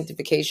life of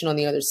sanctification on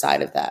the other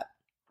side of that.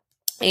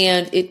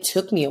 And it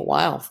took me a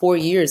while, 4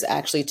 years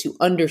actually, to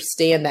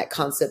understand that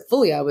concept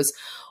fully. I was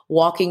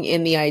walking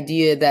in the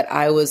idea that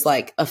I was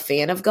like a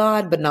fan of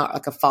God, but not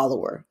like a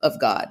follower of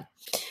God.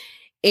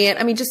 And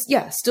I mean,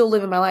 still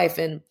living my life.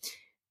 And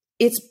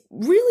it's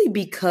really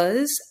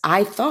because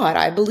I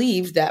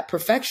believed that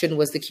perfection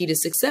was the key to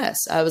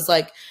success. I was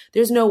like,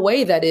 there's no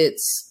way that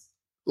it's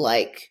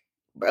like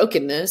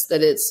brokenness,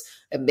 that it's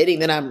admitting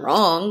that I'm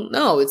wrong.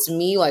 No, it's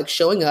me like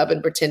showing up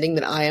and pretending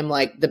that I am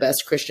like the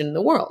best Christian in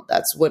the world.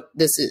 That's what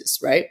this is,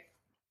 right?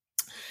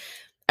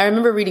 I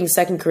remember reading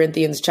 2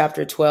 Corinthians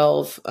chapter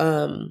 12.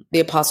 The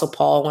Apostle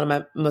Paul, one of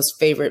my most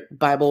favorite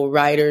Bible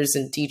writers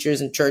and teachers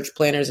and church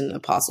planners and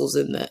apostles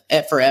in the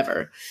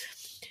forever.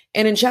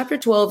 And in chapter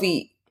 12,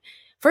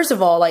 First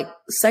of all, like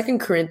 2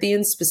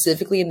 Corinthians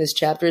specifically in this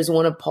chapter is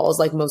one of Paul's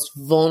like most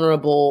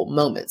vulnerable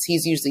moments.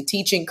 He's usually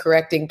teaching,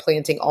 correcting,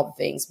 planting, all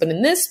the things. But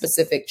in this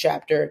specific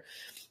chapter,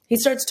 he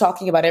starts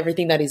talking about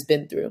everything that he's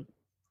been through.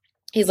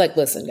 He's like,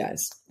 listen,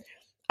 guys,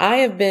 I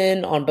have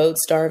been on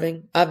boats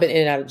starving. I've been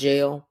in and out of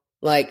jail.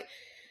 Like,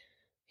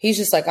 he's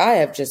just like, I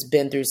have just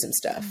been through some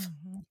stuff.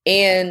 Mm-hmm.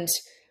 And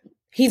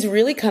he's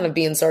really kind of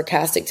being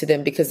sarcastic to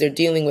them because they're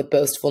dealing with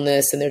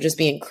boastfulness and they're just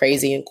being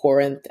crazy in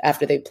Corinth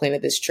after they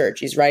planted this church.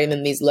 He's writing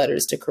them these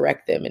letters to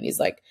correct them. And he's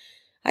like,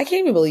 I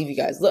can't even believe you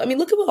guys. Look, I mean,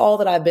 look at all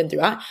that I've been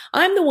through.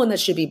 I'm the one that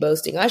should be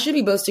boasting. I should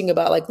be boasting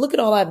about like, look at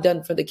all I've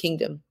done for the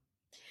kingdom.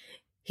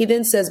 He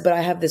then says, but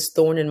I have this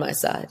thorn in my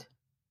side.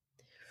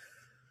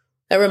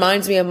 That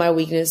reminds me of my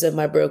weakness, of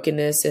my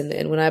brokenness.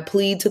 And when I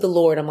plead to the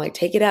Lord, I'm like,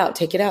 take it out,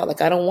 take it out.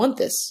 Like, I don't want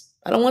this.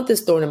 I don't want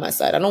this thorn in my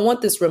side. I don't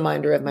want this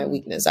reminder of my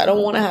weakness. I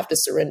don't want to have to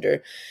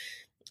surrender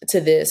to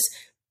this.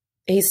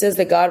 He says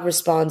that God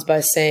responds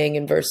by saying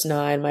in verse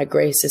 9, my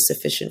grace is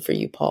sufficient for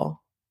you,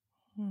 Paul.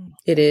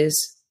 It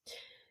is.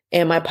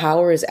 And my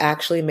power is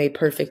actually made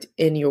perfect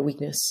in your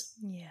weakness.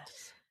 Yes.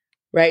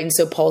 Right. And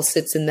so Paul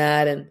sits in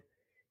that and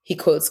he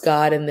quotes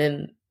God. And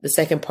then the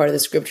second part of the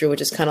scripture,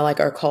 which is kind of like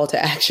our call to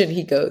action,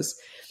 he goes,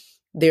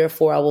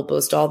 therefore I will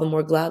boast all the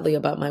more gladly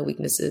about my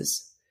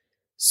weaknesses,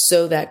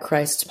 so that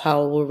Christ's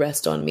power will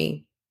rest on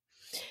me.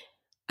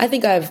 I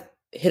think I've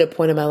hit a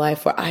point in my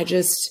life where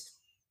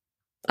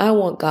I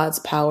want God's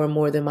power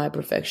more than my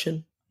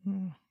perfection.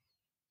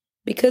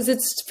 Because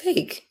it's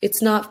fake.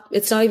 It's not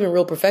even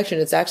real perfection.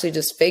 It's actually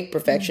just fake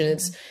perfection. Mm-hmm.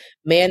 It's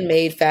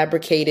man-made,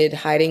 fabricated,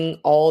 hiding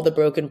all the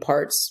broken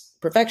parts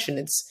perfection.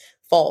 It's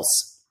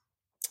false.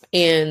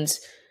 And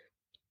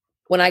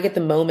when I get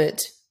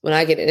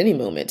any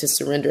moment to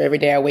surrender, every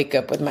day I wake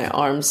up with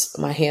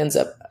my hands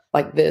up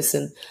like this.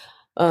 And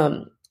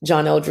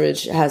John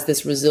Eldridge has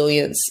this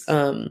resilience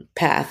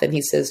path. And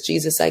he says,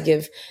 Jesus, I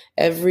give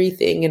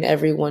everything and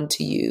everyone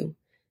to you.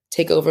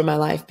 Take over my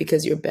life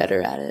because you're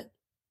better at it.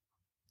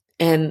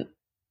 And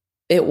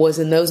it was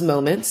in those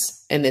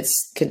moments, and it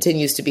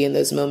continues to be in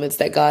those moments,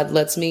 that God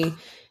lets me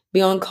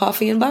be on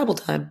coffee and Bible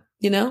time,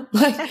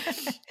 like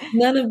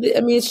none of it.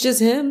 I mean, it's just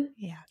him.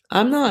 Yeah.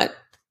 I'm not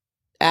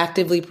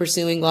actively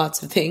pursuing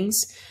lots of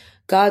things.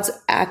 God's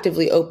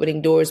actively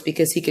opening doors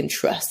because he can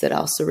trust that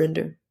I'll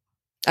surrender.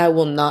 I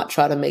will not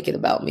try to make it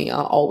about me.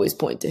 I'll always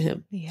point to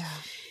him. Yeah.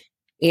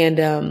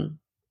 And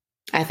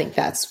I think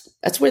that's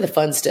where the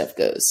fun stuff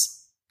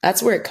goes.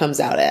 That's where it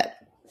comes out at.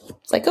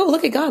 It's like, oh,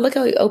 look at God. Look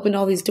how he opened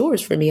all these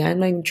doors for me. I'm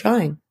not even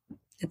trying.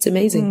 It's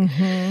amazing.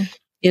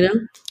 Mm-hmm.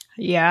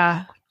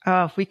 Yeah.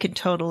 Oh, we can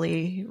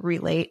totally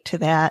relate to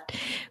that.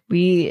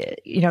 We,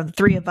 the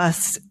three of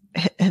us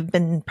have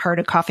been part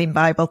of Coffee and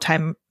Bible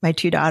Time, my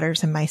two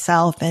daughters and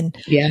myself. And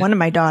one of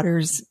my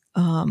daughters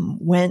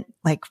went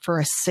like for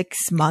a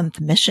 6-month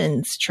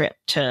missions trip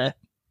to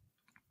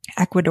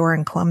Ecuador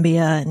and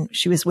Colombia. And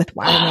she was with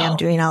YWAM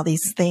doing all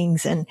these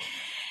things.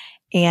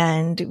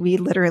 And we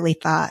literally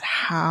thought,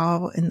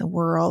 how in the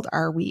world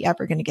are we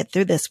ever going to get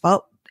through this?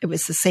 Well, it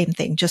was the same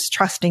thing, just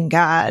trusting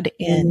God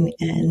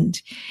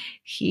and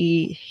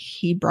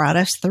he brought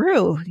us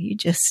through. You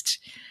just,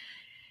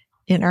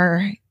 in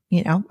our,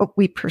 what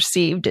we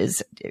perceived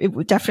as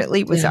it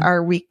definitely was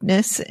our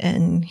weakness,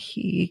 and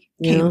he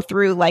came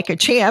through like a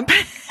champ.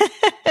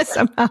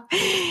 Somehow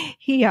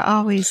he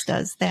always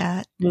does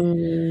that.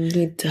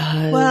 He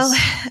does. Well,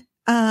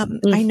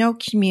 I know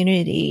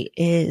community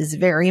is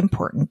very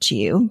important to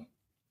you.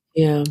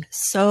 Yeah.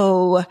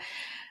 So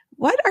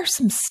what are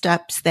some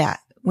steps that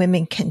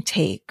women can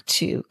take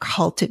to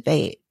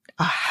cultivate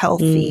a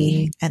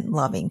healthy and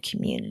loving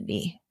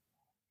community?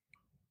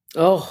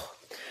 Oh,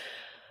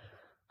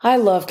 I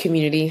love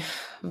community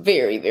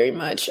very, very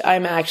much.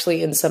 I'm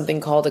actually in something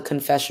called a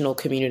confessional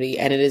community,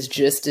 and it is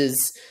just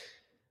as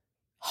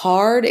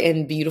hard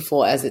and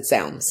beautiful as it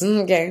sounds.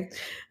 Okay.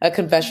 A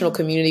confessional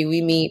community.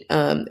 We meet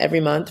every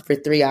month for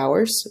 3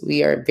 hours.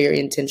 We are very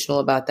intentional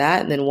about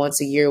that. And then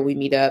once a year, we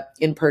meet up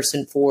in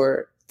person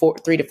for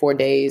 3 to 4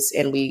 days,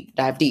 and we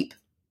dive deep.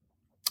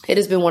 It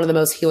has been one of the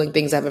most healing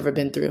things I've ever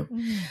been through.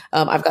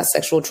 I've got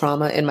sexual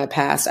trauma in my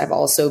past. I've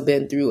also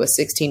been through a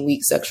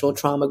 16-week sexual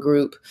trauma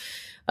group,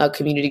 a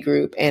community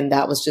group. And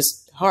that was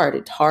just hard.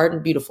 It's hard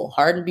and beautiful,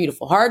 hard and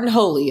beautiful, hard and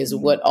holy is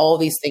what all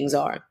these things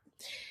are.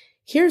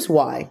 Here's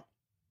why.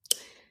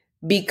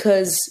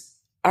 Because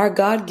our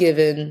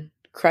God-given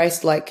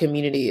Christ-like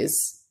community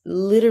is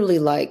literally,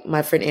 like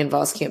my friend Ann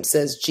Voskamp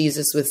says,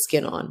 Jesus with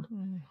skin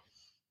on.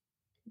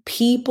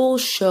 People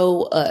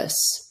show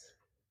us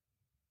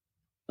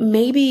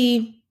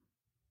maybe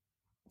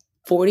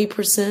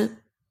 40%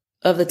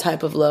 of the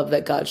type of love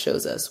that God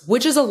shows us,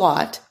 which is a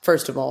lot,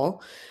 first of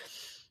all.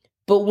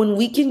 But when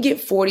we can get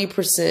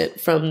 40%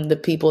 from the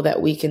people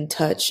that we can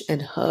touch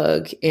and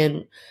hug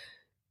and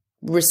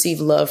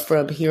receive love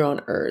from here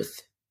on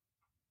earth,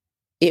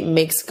 it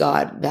makes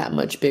God that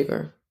much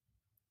bigger.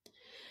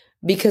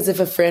 Because if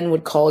a friend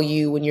would call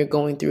you when you're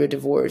going through a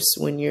divorce,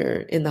 when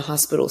you're in the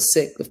hospital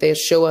sick, if they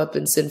show up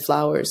and send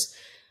flowers,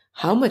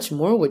 how much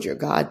more would your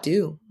God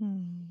do?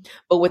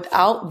 But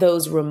without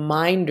those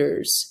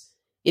reminders,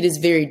 it is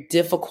very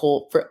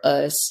difficult for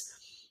us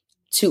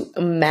to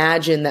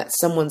imagine that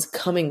someone's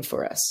coming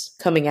for us,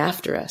 coming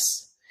after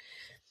us.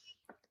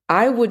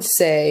 I would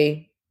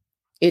say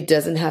it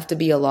doesn't have to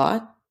be a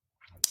lot.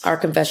 Our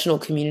confessional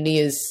community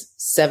is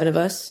 7 of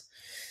us.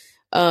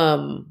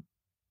 And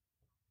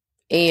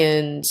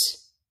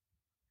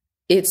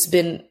it's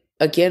been,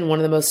 again, one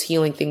of the most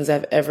healing things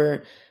I've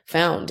ever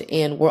found.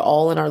 And we're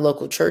all in our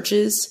local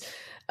churches.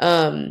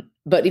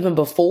 But even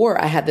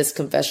before I had this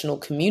confessional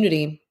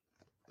community,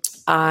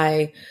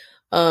 I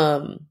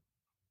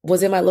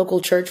was in my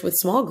local church with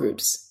small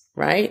groups,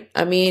 right?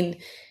 I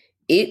mean,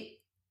 it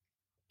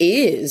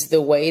is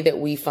the way that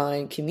we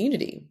find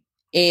community,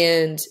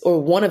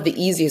 or one of the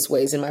easiest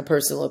ways, in my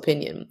personal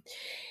opinion.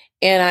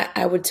 And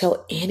I would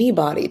tell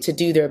anybody to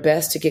do their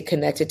best to get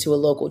connected to a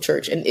local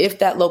church. And if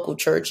that local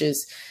church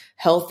is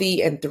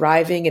healthy and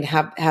thriving and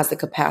has the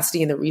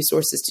capacity and the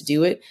resources to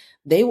do it,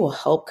 they will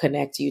help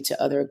connect you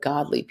to other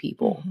godly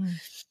people.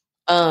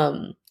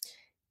 Mm-hmm.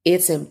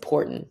 It's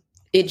important.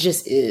 It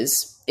just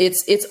is.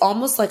 It's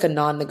almost like a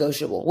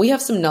non-negotiable. We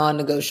have some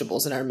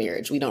non-negotiables in our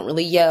marriage. We don't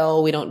really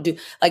yell. We don't do,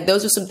 like,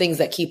 those are some things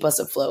that keep us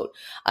afloat.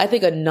 I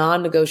think a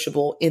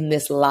non-negotiable in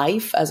this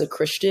life as a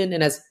Christian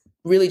and as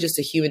really just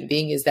a human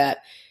being is that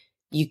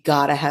you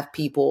gotta have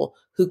people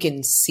who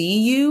can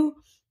see you.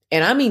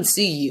 And I mean,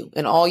 see you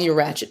and all your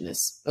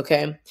ratchetness.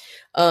 Okay.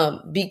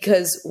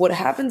 Because what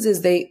happens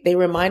is they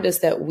remind us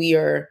that we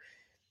are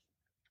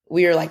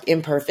like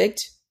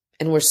imperfect,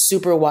 and we're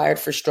super wired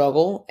for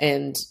struggle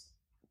and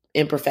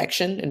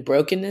imperfection and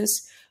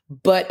brokenness.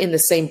 But in the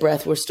same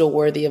breath, we're still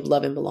worthy of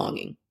love and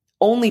belonging.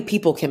 Only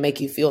people can make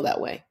you feel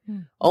that way.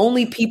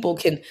 Only people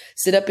can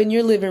sit up in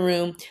your living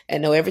room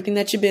and know everything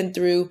that you've been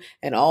through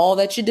and all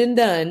that you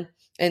done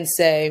and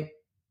say,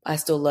 I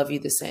still love you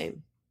the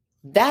same.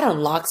 That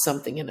unlocks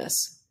something in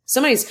us.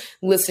 Somebody's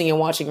listening and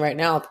watching right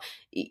now,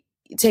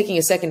 taking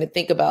a second to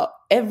think about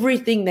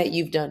everything that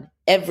you've done,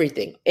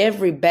 everything,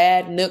 every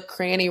bad nook,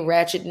 cranny,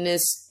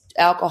 ratchetness,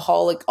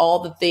 alcoholic, all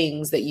the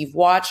things that you've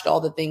watched, all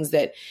the things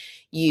that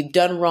you've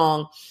done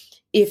wrong.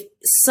 If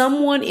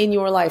someone in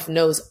your life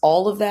knows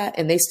all of that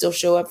and they still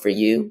show up for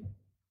you,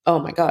 oh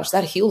my gosh,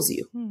 that heals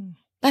you.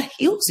 That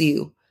heals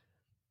you.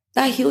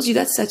 That heals you.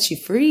 That sets you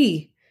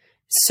free.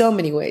 So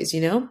many ways,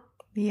 you know?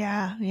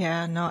 Yeah.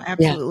 No,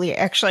 absolutely. Yeah.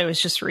 Actually, I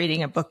was just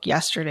reading a book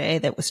yesterday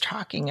that was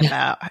talking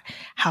about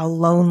how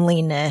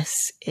loneliness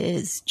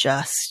is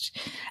just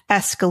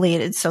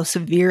escalated so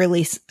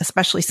severely,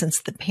 especially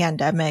since the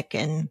pandemic,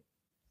 and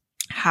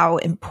how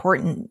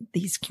important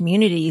these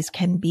communities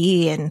can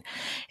be. And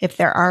if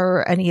there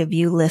are any of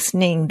you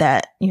listening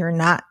that you're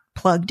not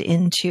plugged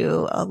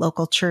into a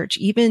local church,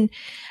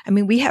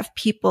 we have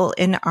people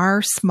in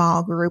our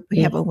small group. We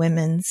have a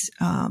women's,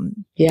 a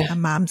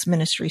mom's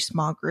ministry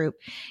small group.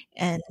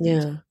 And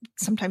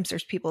sometimes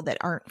there's people that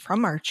aren't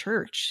from our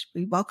church.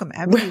 We welcome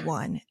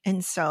everyone.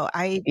 And so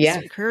I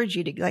just encourage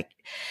you to,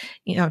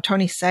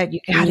 Toni said, you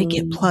got to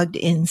get plugged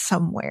in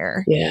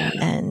somewhere. Yeah.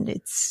 And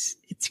it's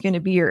going to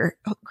be your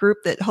group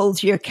that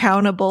holds you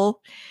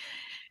accountable,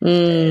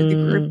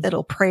 the group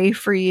that'll pray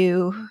for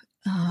you.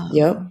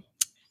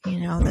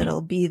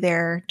 That'll be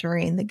there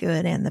during the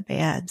good and the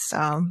bad.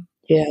 So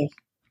yeah,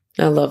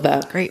 I love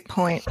that. Great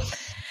point.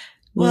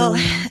 Well,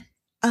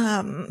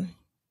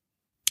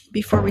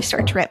 before we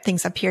start to wrap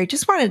things up here, I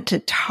just wanted to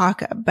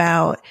talk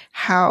about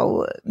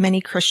how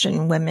many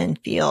Christian women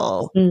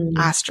feel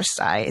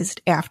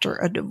ostracized after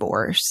a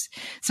divorce.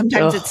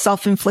 Sometimes it's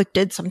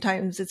self-inflicted.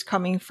 Sometimes it's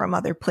coming from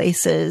other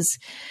places.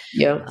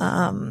 Yeah.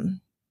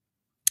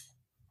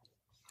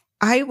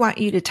 I want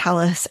you to tell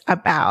us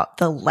about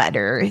the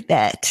letter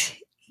that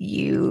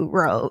you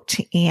wrote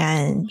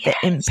and the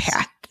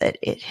impact that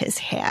it has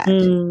had.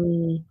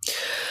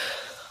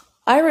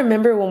 I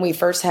remember when we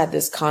first had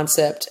this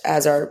concept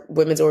as our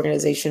women's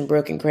organization,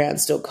 Broken Crayon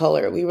Still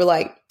Color, we were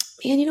like,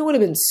 man, you know what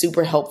would have been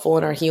super helpful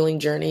in our healing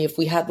journey if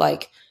we had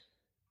like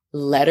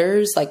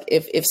letters, like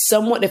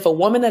if a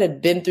woman that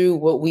had been through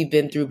what we've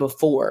been through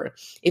before,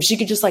 if she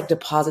could just like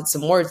deposit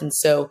some words. And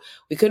so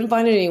we couldn't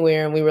find it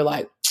anywhere. And we were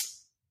like,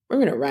 we're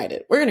going to write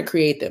it. We're going to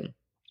create them.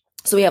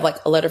 So we have like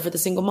a letter for the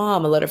single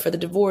mom, a letter for the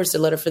divorce, a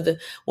letter for the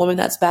woman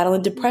that's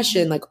battling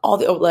depression, like a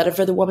letter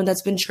for the woman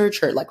that's been church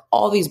hurt, like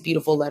all these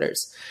beautiful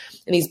letters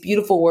and these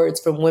beautiful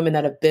words from women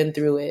that have been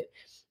through it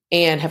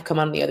and have come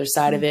on the other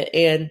side of it.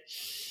 And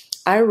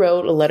I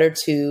wrote a letter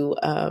to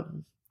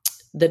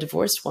the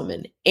divorced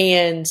woman,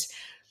 and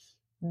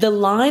the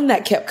line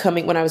that kept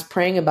coming when I was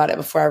praying about it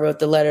before I wrote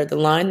the letter, the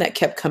line that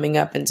kept coming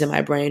up into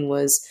my brain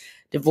was,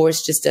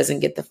 divorce just doesn't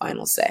get the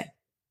final say.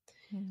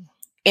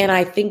 And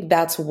I think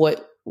that's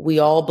what we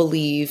all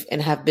believe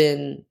and have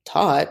been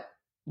taught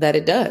that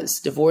it does.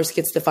 Divorce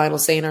gets the final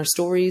say in our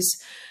stories.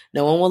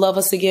 No one will love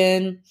us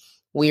again.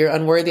 We are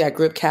unworthy. I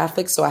grew up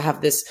Catholic, so I have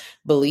this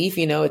belief,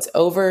 it's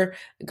over.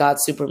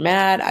 God's super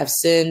mad. I've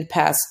sinned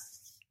past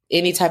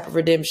any type of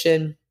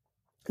redemption.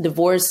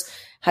 Divorce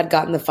had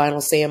gotten the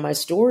final say in my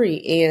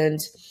story. And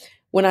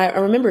when I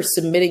remember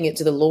submitting it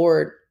to the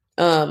Lord,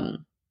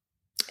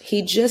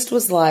 he just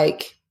was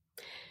like,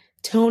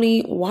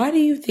 Toni, why do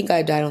you think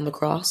I died on the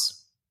cross?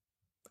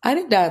 I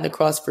didn't die on the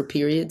cross for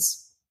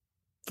periods,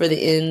 for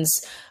the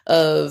ends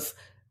of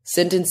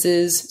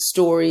sentences,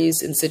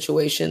 stories, and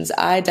situations.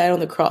 I died on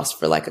the cross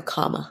for like a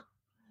comma.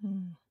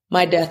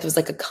 My death was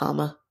like a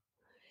comma.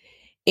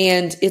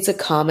 And it's a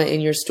comma in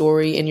your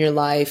story, in your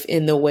life,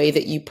 in the way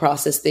that you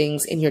process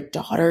things, in your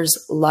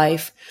daughter's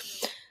life.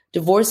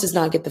 Divorce does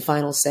not get the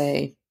final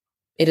say.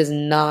 It does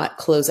not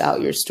close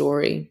out your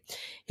story.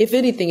 If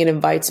anything, it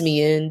invites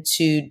me in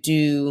to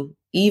do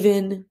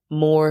even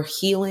more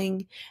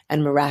healing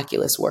and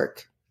miraculous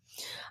work.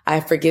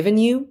 I've forgiven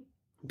you,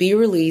 be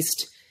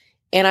released.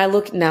 And I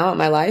look now at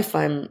my life.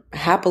 I'm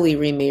happily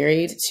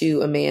remarried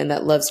to a man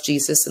that loves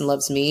Jesus and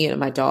loves me and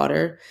my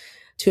daughter,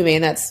 to a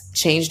man that's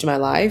changed my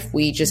life.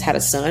 We just had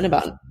a son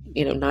about,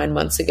 9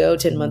 months ago,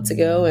 10 months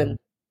ago. And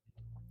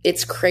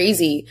it's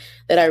crazy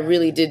that I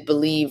really did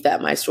believe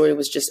that my story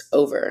was just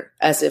over,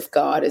 as if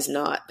God is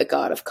not the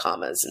God of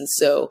commas. And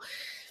so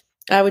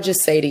I would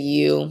just say to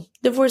you,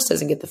 divorce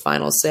doesn't get the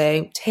final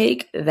say.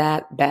 Take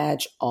that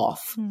badge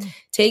off.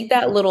 Take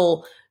that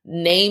little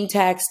name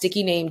tag,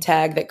 sticky name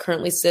tag that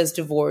currently says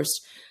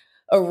divorce,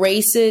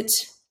 erase it,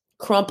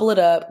 crumple it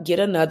up, get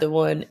another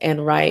one,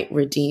 and write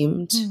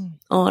redeemed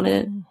on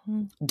it,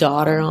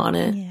 daughter on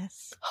it,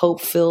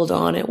 hope-filled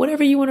on it,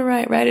 whatever you want to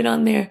write it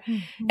on there,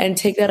 and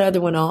take that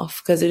other one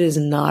off, because it is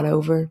not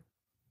over.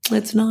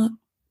 It's not.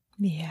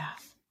 Yeah.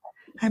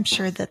 I'm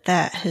sure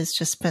that has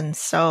just been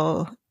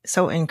so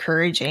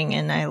encouraging.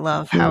 And I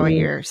love how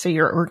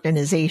your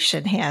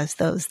organization has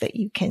those that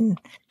you can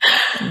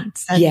send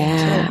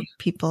to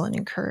people and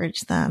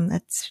encourage them.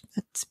 That's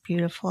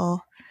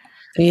beautiful.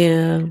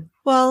 Yeah.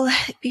 Well,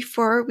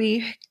 before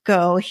we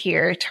go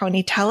here,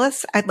 Toni,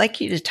 I'd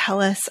like you to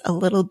tell us a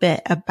little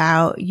bit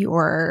about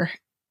your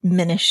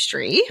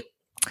ministry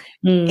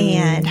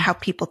and how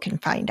people can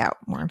find out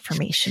more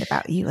information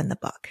about you in the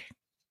book.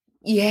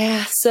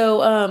 Yeah.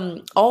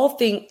 So,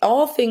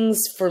 all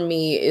things for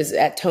me is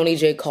at Toni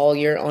J.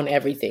 Collier on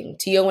everything.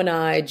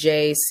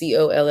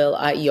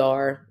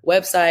 ToniJCollier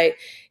website,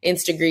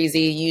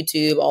 Instagreasy,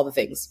 YouTube, all the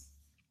things,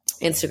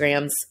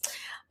 Instagrams.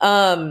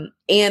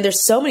 And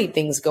there's so many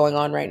things going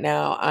on right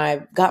now.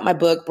 I've got my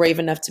book, Brave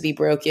Enough to Be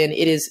Broken.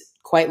 It is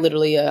quite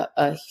literally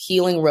a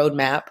healing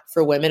roadmap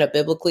for women, a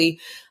biblically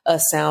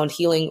sound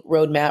healing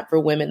roadmap for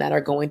women that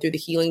are going through the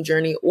healing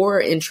journey or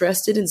are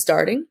interested in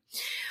starting.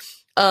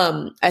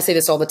 I say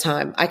this all the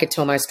time. I could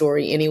tell my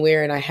story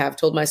anywhere, and I have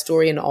told my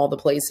story in all the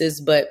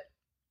places, but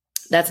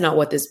that's not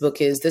what this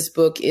book is. This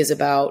book is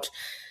about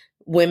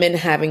women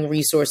having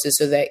resources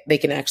so that they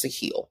can actually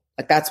heal.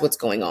 Like, that's what's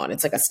going on.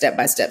 It's like a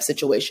step-by-step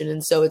situation.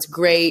 And so it's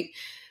great.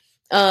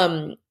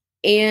 And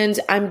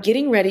I'm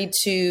getting ready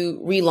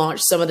to relaunch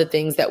some of the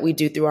things that we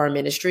do through our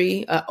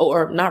ministry,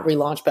 or not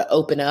relaunch, but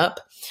open up.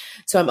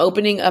 So I'm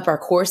opening up our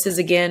courses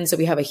again. So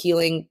we have a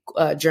healing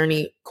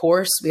journey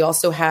course. We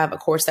also have a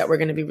course that we're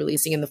going to be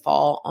releasing in the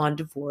fall on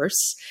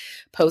divorce,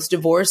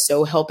 post-divorce.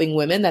 So helping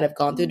women that have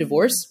gone through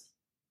divorce.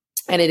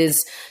 And it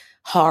is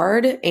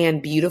hard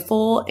and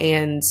beautiful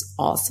and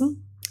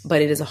awesome,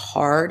 but it is a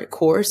hard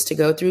course to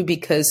go through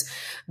because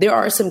there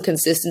are some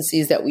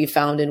consistencies that we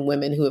found in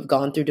women who have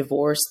gone through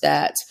divorce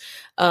that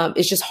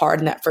it's just hard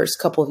in that first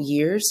couple of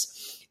years.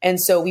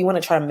 And so we want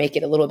to try to make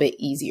it a little bit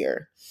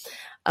easier.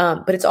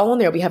 But it's all in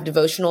there. We have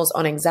devotionals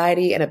on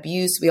anxiety and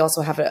abuse. We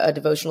also have a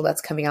devotional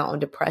that's coming out on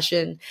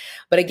depression.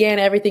 But again,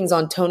 everything's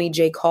on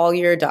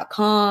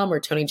ToniJCollier.com or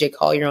Toni J.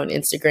 Collier on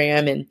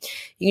Instagram. And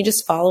you can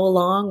just follow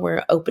along.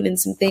 We're opening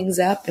some things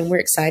up and we're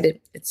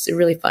excited. It's a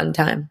really fun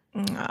time.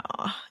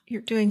 Oh,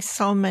 you're doing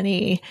so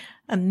many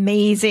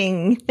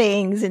amazing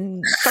things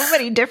and so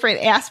many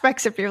different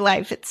aspects of your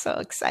life. It's so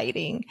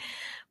exciting.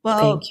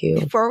 Well, thank you.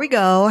 Before we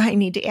go, I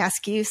need to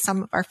ask you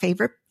some of our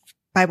favorite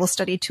Bible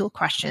study tool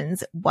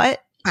questions. What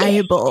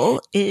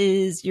Bible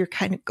is your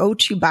kind of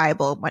go-to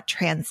Bible? What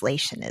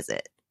translation is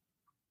it?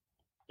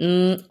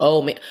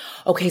 Oh man.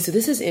 Okay. So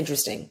this is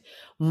interesting.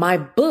 My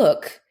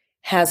book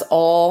has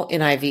all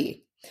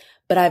NIV,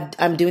 but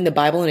I'm doing the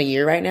Bible in a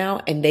year right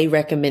now and they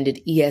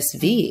recommended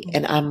ESV.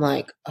 And I'm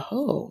like,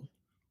 oh,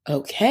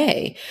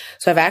 okay.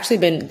 So I've actually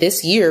been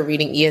this year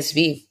reading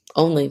ESV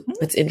only.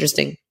 It's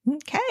interesting.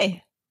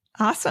 Okay.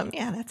 Awesome.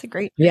 Yeah. That's a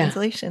great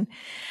translation.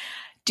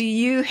 Do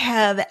you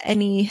have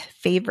any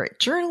favorite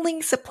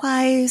journaling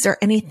supplies or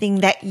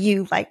anything that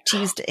you like to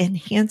use to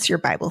enhance your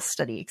Bible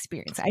study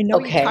experience? I know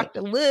you talked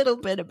a little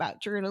bit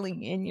about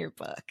journaling in your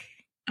book.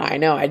 I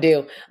know I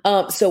do.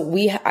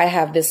 I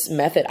have this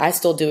method. I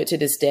still do it to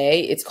this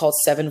day. It's called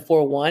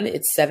 741.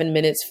 It's 7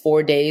 minutes,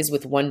 4 days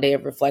with 1 day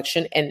of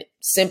reflection. And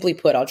simply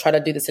put, I'll try to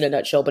do this in a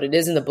nutshell, but it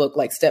is in the book,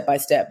 like step by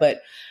step. But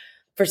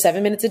for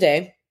 7 minutes a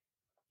day,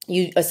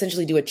 you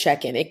essentially do a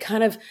check-in. It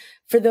kind of,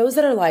 for those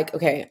that are like,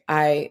 okay,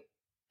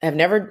 I've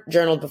never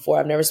journaled before.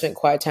 I've never spent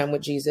quiet time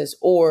with Jesus,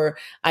 or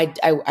I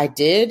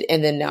did.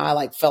 And then now I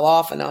like fell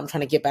off and now I'm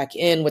trying to get back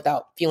in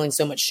without feeling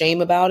so much shame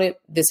about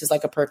it. This is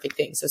like a perfect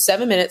thing. So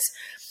 7 minutes,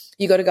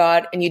 You go to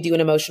God and you do an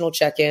emotional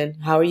check-in.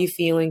 How are you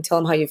feeling? Tell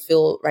him how you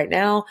feel right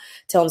now.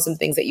 Tell him some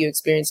things that you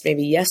experienced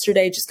maybe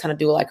yesterday. Just kind of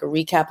do like a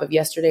recap of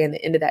yesterday and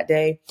the end of that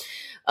day.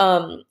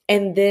 And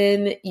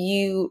then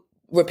you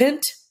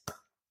repent.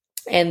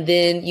 And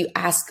then you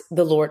ask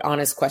the Lord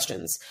honest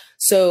questions.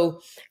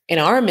 So in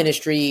our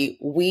ministry,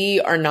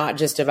 we are not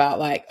just about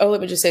like, oh,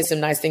 let me just say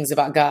some nice things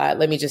about God.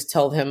 Let me just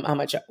tell him how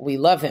much we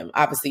love him.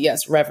 Obviously,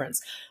 yes,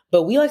 reverence.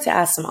 But we like to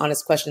ask some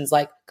honest questions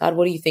like, God,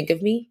 what do you think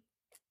of me?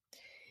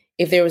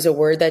 If there was a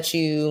word that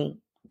you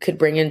could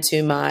bring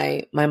into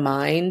my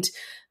mind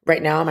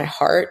right now, my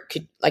heart,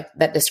 could like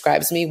that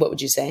describes me, what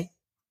would you say?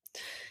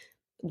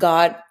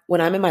 God,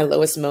 when I'm in my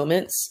lowest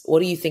moments,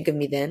 what do you think of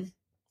me then?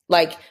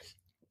 Like,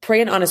 pray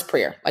an honest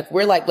prayer. Like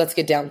we're like, let's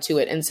get down to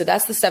it. And so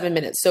that's the 7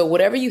 minutes. So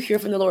whatever you hear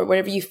from the Lord,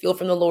 whatever you feel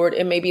from the Lord,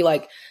 it may be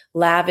like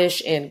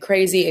lavish and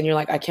crazy. And you're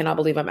like, I cannot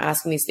believe I'm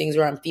asking these things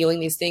or I'm feeling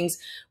these things.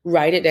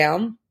 Write it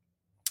down.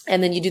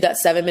 And then you do that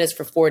 7 minutes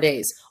for 4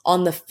 days.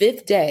 On the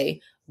 5th day,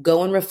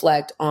 go and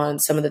reflect on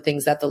some of the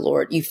things that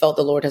you felt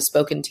the Lord has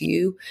spoken to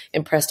you,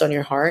 impressed on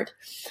your heart.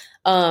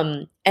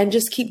 And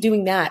just keep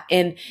doing that.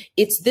 And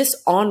it's this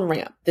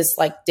on-ramp, this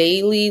like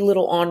daily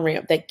little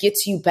on-ramp that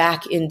gets you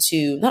back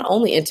into not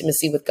only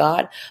intimacy with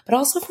God, but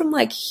also from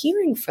like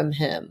hearing from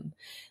him,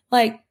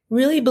 like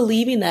really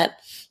believing that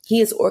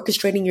he is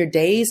orchestrating your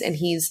days and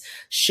he's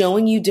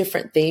showing you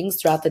different things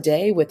throughout the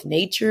day with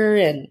nature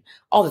and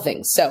all the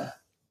things. So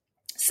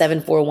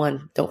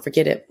 741, don't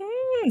forget it.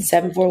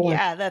 741.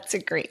 Yeah, that's a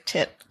great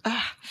tip.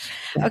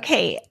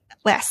 Okay.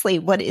 Lastly,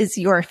 what is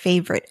your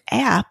favorite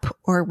app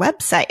or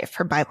website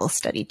for Bible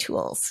study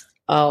tools?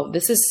 Oh,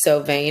 this is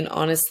so vain,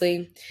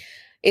 honestly.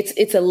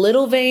 It's a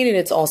little vain and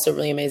it's also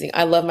really amazing.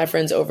 I love my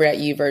friends over at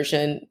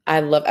YouVersion.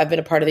 I've been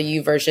a part of the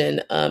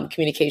YouVersion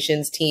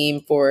communications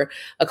team for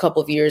a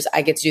couple of years.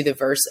 I get to do the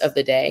verse of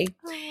the day.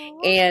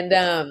 Aww.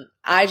 And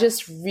I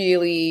just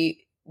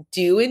really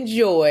do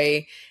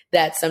enjoy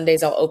that some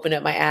days I'll open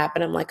up my app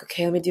and I'm like,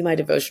 okay, let me do my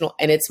devotional.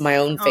 And it's my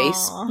own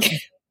face.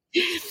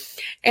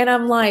 And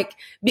I'm like,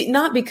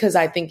 not because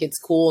I think it's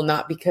cool,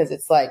 not because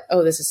it's like,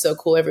 oh, this is so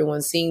cool,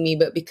 everyone's seeing me,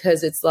 but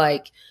because it's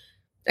like,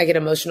 I get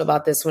emotional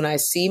about this when I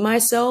see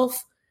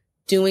myself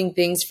doing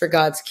things for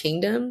God's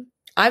kingdom.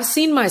 I've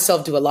seen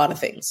myself do a lot of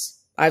things.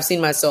 I've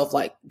seen myself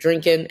like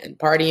drinking and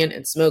partying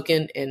and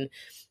smoking and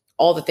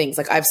all the things.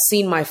 Like I've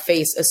seen my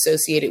face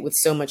associated with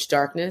so much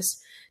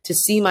darkness. To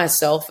see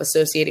myself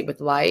associated with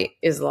light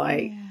is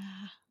like,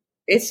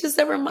 it's just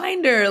a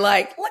reminder,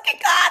 like, look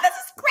at God, this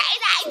is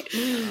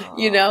great.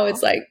 You know,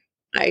 it's like,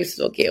 I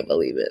still can't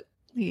believe it.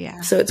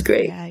 Yeah. So it's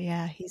great.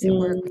 Yeah. He's at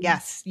work.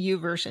 Yes.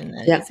 YouVersion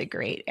is a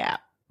great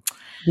app.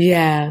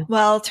 Yeah.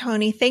 Well,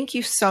 Toni, thank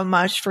you so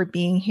much for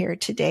being here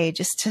today,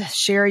 just to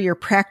share your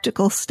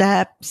practical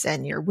steps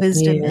and your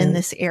wisdom in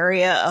this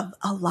area of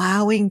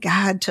allowing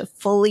God to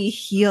fully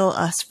heal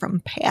us from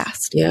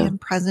past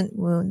and present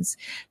wounds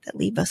that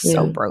leave us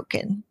so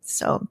broken.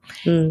 So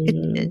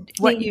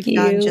what you've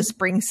done just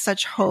brings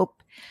such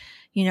hope,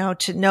 you know,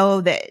 to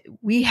know that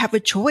we have a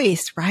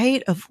choice,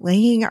 right, of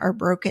laying our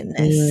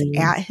brokenness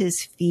at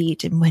his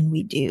feet. And when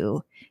we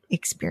do,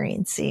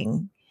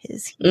 experiencing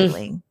his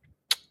healing.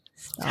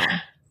 So.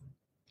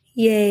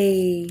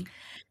 Yay.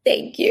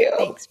 Thank you.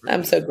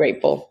 I'm so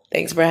grateful.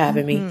 Thanks for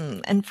having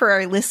me. And for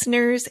our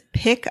listeners,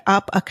 pick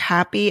up a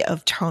copy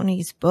of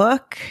Toni's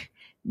book,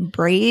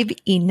 Brave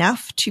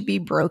Enough to Be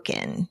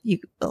Broken. You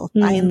will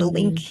find the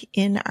link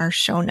in our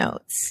show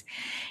notes.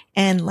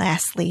 And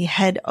lastly,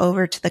 head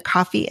over to the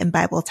Coffee and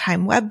Bible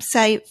Time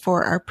website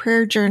for our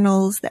prayer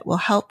journals that will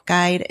help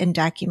guide and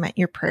document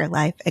your prayer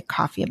life at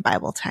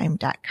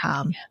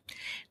coffeeandbibletime.com.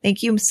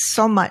 Thank you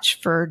so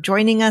much for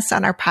joining us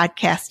on our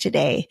podcast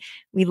today.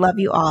 We love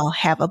you all.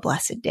 Have a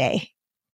blessed day.